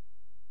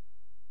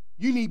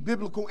 You need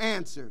biblical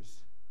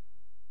answers.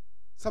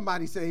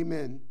 Somebody say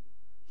amen.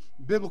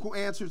 Biblical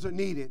answers are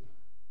needed.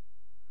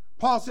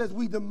 Paul says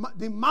we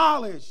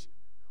demolish,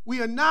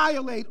 we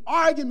annihilate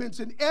arguments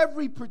and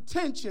every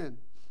pretension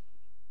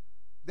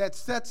that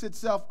sets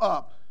itself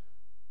up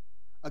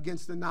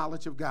against the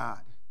knowledge of God.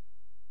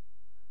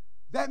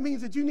 That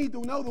means that you need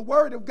to know the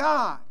Word of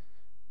God.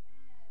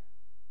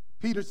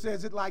 Peter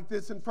says it like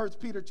this in 1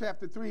 Peter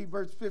chapter 3,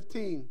 verse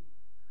 15.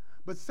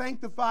 But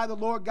sanctify the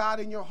Lord God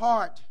in your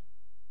heart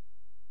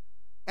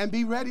and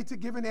be ready to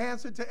give an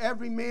answer to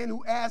every man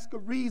who asks a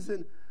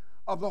reason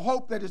of the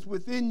hope that is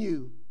within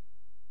you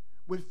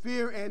with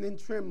fear and in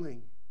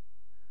trembling.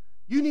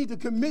 You need to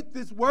commit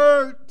this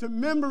word to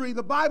memory.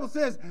 The Bible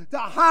says to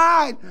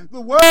hide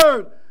the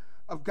word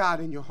of God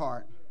in your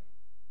heart.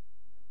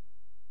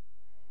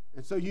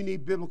 And so you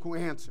need biblical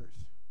answers.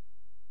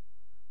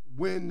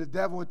 When the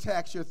devil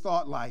attacks your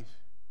thought life,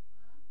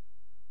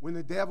 when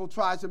the devil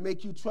tries to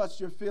make you trust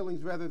your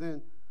feelings rather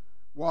than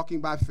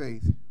walking by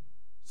faith.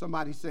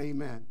 Somebody say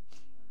amen.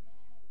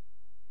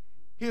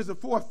 Here's the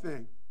fourth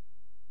thing.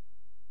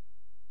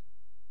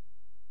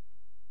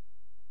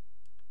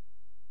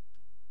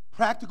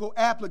 Practical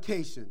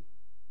application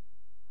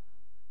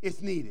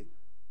is needed.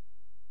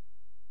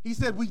 He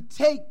said we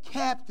take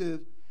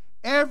captive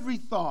every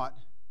thought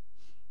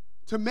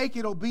to make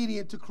it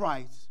obedient to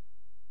Christ.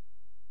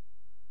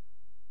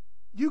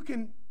 You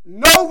can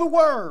know the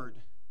word.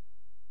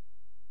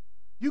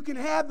 You can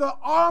have the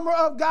armor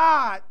of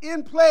God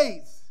in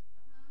place.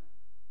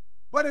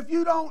 But if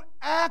you don't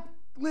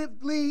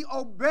actively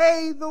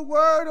obey the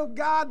word of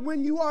God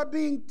when you are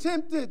being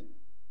tempted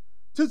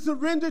to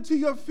surrender to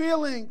your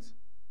feelings,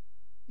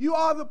 you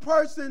are the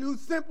person who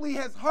simply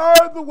has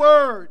heard the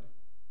word,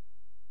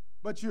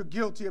 but you're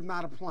guilty of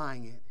not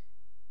applying it.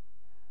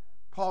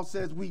 Paul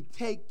says we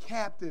take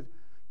captive.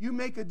 You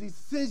make a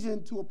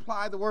decision to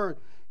apply the word.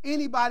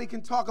 Anybody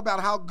can talk about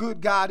how good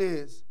God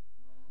is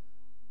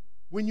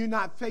when you're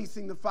not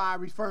facing the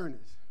fiery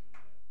furnace.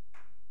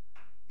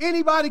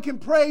 Anybody can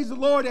praise the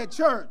Lord at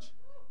church.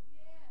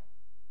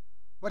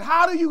 But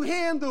how do you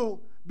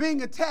handle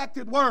being attacked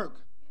at work?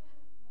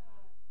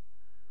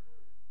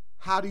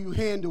 How do you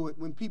handle it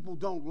when people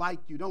don't like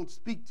you, don't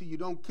speak to you,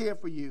 don't care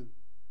for you,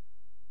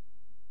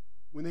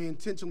 when they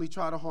intentionally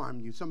try to harm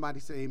you?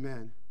 Somebody say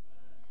amen.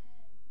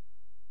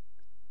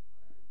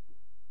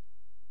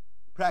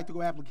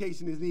 Practical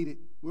application is needed.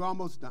 We're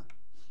almost done.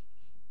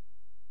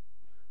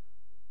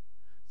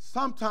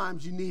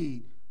 Sometimes you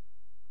need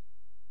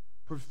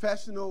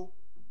professional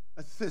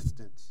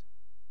assistance.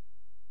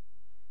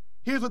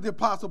 Here's what the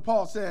Apostle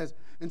Paul says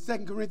in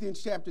 2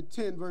 Corinthians chapter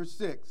 10, verse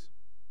 6.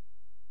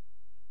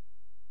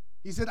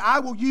 He said, I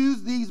will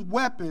use these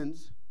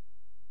weapons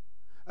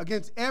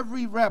against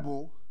every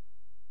rebel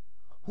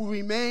who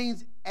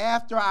remains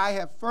after I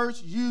have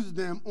first used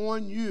them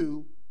on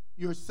you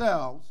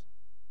yourselves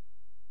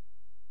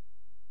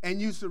and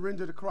you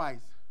surrender to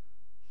Christ.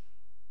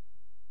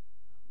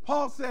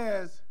 Paul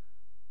says,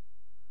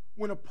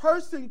 when a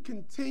person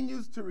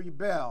continues to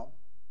rebel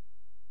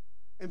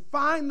and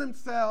find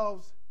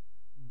themselves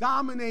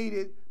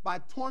dominated by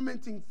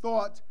tormenting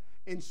thoughts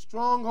and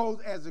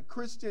strongholds as a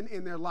Christian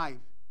in their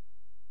life,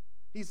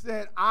 he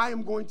said, I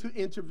am going to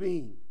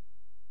intervene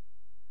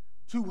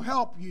to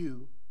help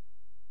you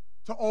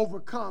to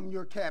overcome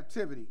your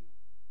captivity.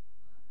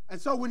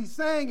 And so what he's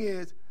saying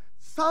is,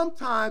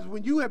 sometimes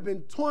when you have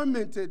been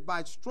tormented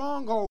by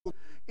strongholds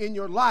in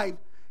your life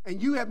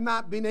and you have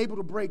not been able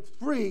to break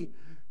free,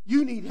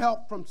 you need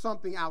help from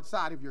something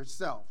outside of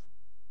yourself.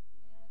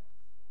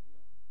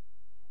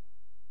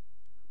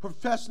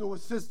 Professional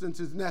assistance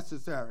is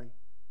necessary.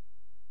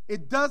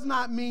 It does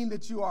not mean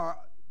that you are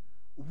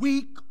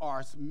weak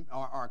or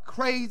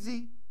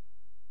crazy.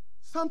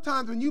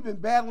 Sometimes when you've been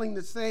battling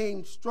the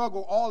same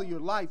struggle all of your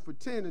life for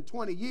 10 and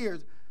 20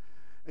 years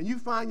and you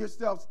find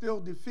yourself still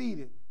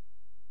defeated,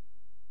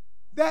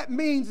 that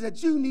means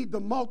that you need the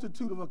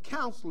multitude of a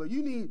counselor.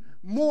 You need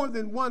more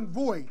than one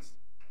voice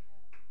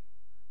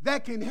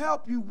that can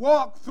help you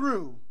walk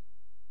through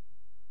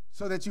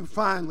so that you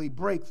finally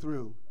break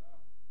through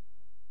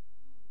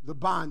the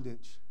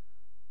bondage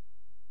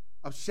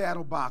of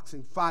shadow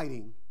boxing,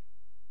 fighting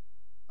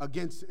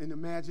against an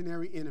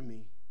imaginary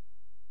enemy,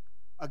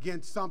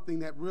 against something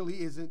that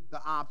really isn't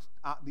the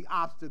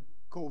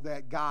obstacle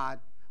that God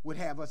would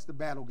have us to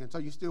battle against.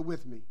 Are you still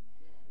with me?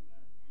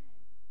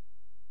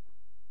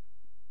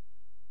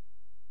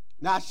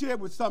 Now, I shared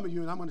with some of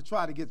you, and I'm going to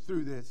try to get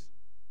through this,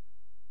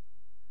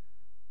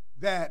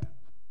 that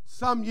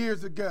some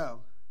years ago,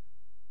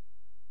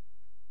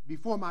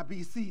 before my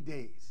BC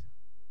days,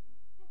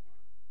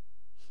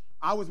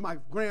 I was my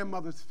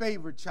grandmother's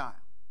favorite child.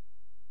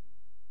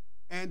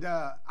 And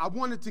I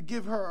wanted to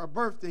give her a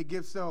birthday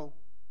gift, so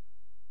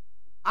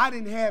I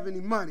didn't have any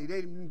money.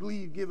 They didn't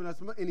believe giving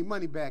us any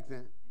money back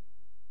then.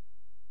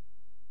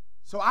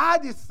 So I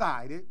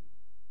decided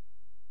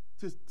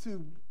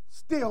to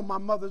steal my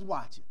mother's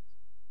watches.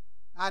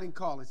 I didn't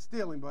call it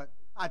stealing, but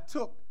I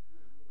took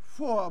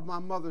 4 of my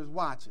mother's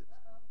watches.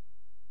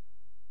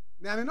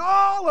 Now, in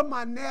all of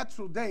my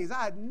natural days,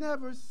 I had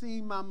never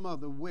seen my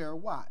mother wear a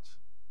watch.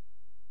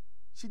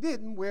 She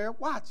didn't wear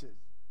watches,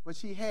 but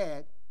she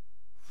had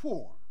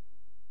 4.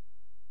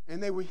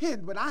 And they were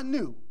hidden, but I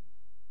knew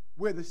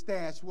where the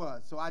stash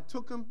was. So I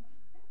took them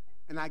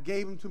and I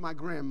gave them to my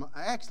grandmother.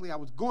 Actually, I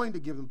was going to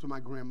give them to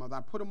my grandmother.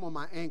 I put them on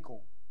my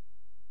ankle.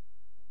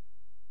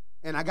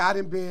 And I got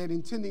in bed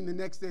intending the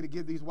next day to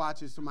give these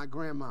watches to my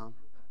grandma.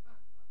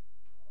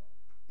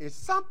 It's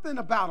something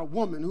about a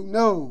woman who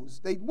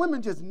knows.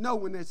 Women just know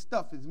when their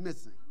stuff is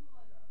missing.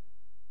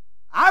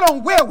 I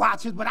don't wear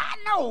watches, but I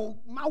know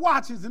my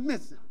watches are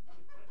missing.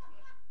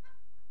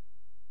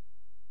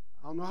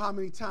 I don't know how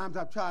many times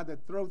I've tried to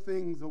throw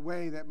things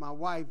away that my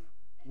wife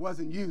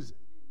wasn't using.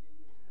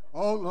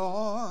 Oh,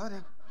 Lord.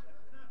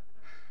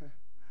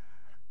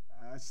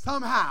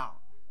 Somehow,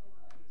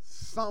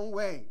 some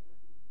way.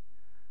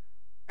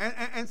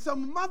 And so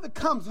my mother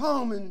comes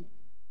home and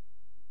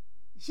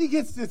she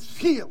gets this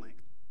feeling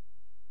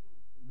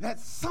that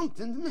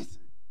something's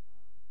missing.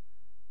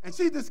 And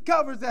she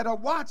discovers that her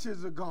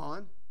watches are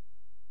gone.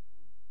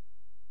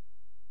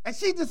 And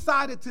she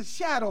decided to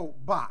shadow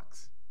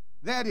box.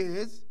 That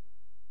is,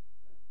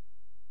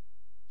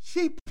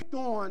 she picked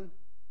on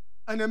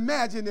an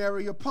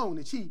imaginary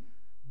opponent. She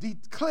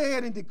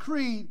declared and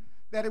decreed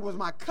that it was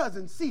my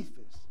cousin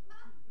Cephas,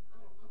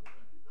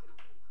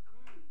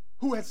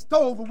 who had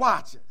stole the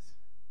watches.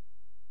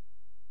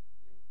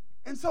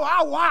 And so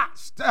I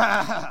watched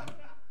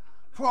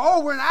for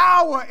over an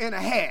hour and a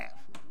half.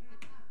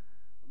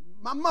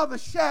 My mother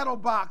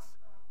shadowboxed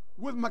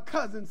with my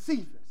cousin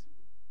Cephas,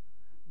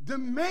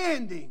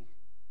 demanding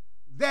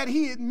that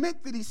he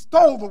admit that he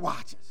stole the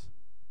watches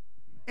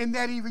and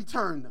that he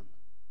returned them.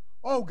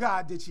 Oh,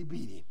 God, did she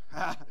beat him.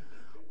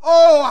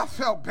 Oh, I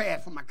felt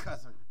bad for my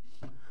cousin.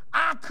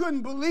 I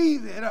couldn't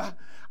believe it.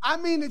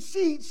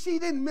 She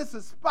didn't miss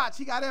a spot.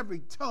 She got every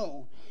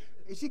toe.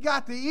 And she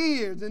got the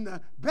ears and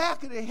the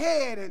back of the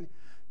head, and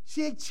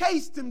she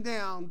chased him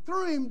down,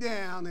 threw him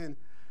down, and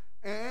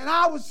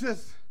I was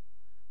just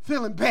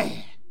feeling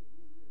bad.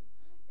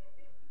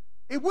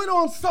 It went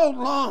on so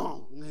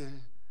long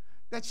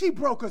that she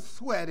broke a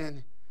sweat,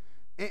 and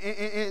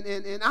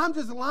I'm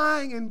just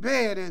lying in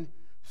bed and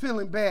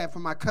feeling bad for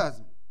my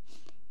cousin.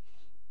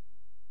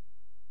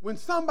 When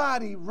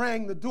somebody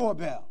rang the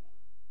doorbell,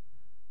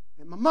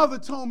 and my mother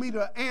told me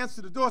to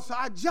answer the door, so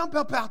I jump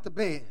up out the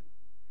bed,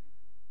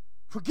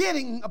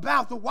 forgetting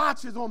about the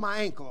watches on my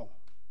ankle.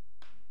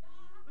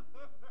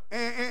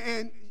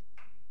 And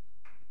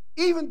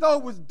even though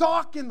it was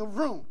dark in the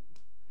room,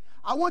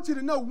 I want you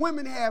to know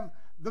women have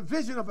the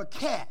vision of a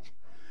cat.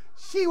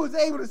 She was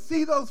able to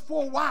see those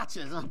 4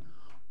 watches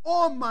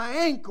on my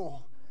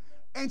ankle,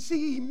 and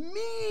she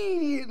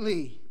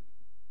immediately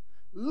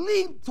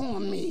leaped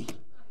on me,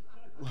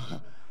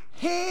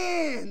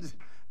 hands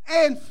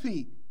and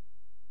feet.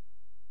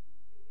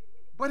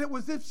 But it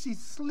was as if she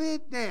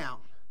slid down.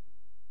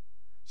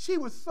 She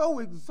was so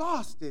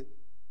exhausted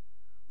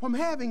from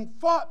having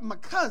fought my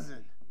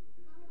cousin,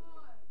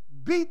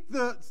 beat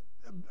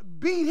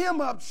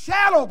him up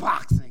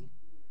shadowboxing,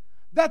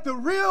 that the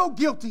real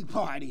guilty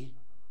party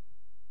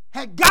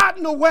had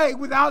gotten away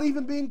without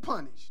even being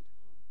punished.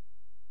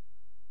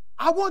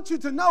 I want you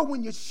to know,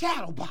 when you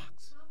shadowbox,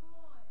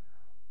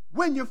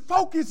 when your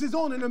focus is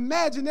on an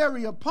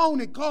imaginary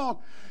opponent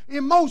called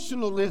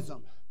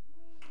emotionalism,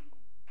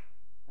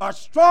 or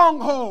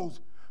strongholds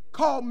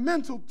called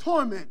mental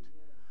torment,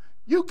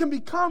 you can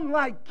become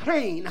like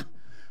Cain,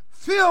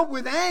 filled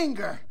with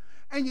anger,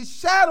 and you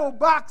shadow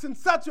box in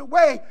such a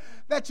way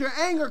that your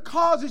anger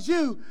causes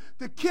you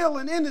to kill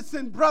an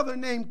innocent brother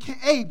named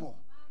Abel.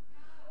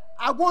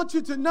 I want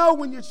you to know,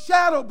 when you're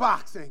shadow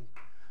boxing,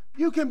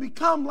 you can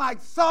become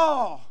like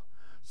Saul,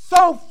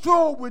 so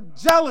full with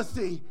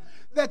jealousy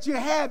that you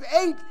have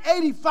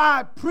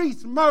 85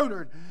 priests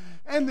murdered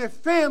and their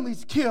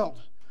families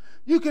killed.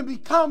 You can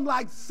become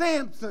like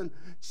Samson,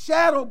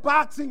 shadow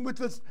boxing with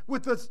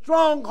a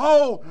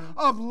stronghold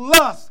of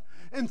lust,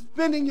 and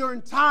spending your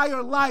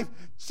entire life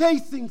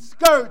chasing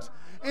skirts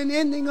and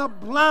ending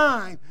up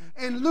blind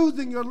and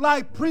losing your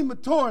life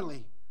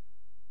prematurely.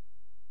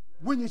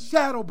 When you're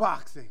shadow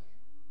boxing,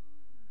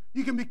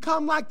 you can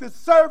become like the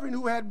servant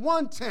who had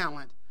 1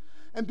 talent,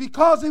 and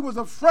because he was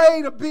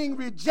afraid of being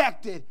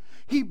rejected,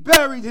 he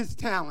buried his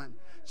talent.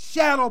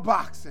 Shadow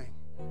boxing.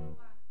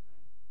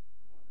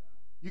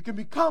 You can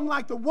become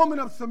like the woman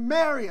of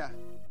Samaria.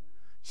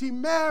 She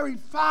married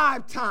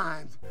 5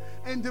 times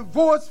and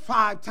divorced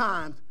 5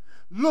 times,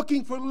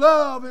 looking for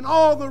love in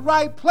all the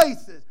right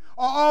places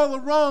or all the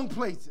wrong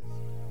places.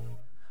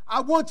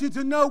 I want you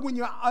to know, when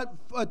your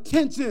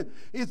attention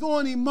is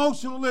on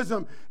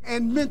emotionalism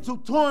and mental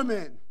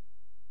torment,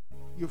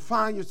 you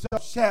find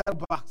yourself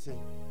shadowboxing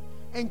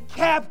and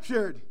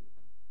captured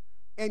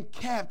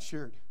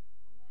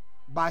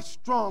by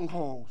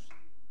strongholds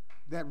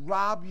that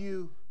rob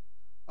you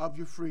of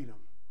your freedom.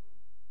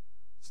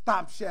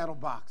 Stop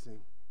shadowboxing.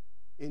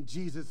 In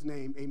Jesus'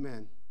 name,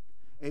 amen.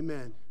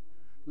 Amen.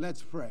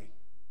 Let's pray.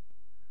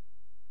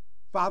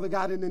 Father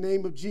God, in the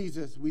name of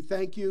Jesus, we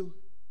thank you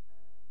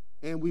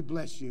and we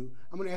bless you. I'm going to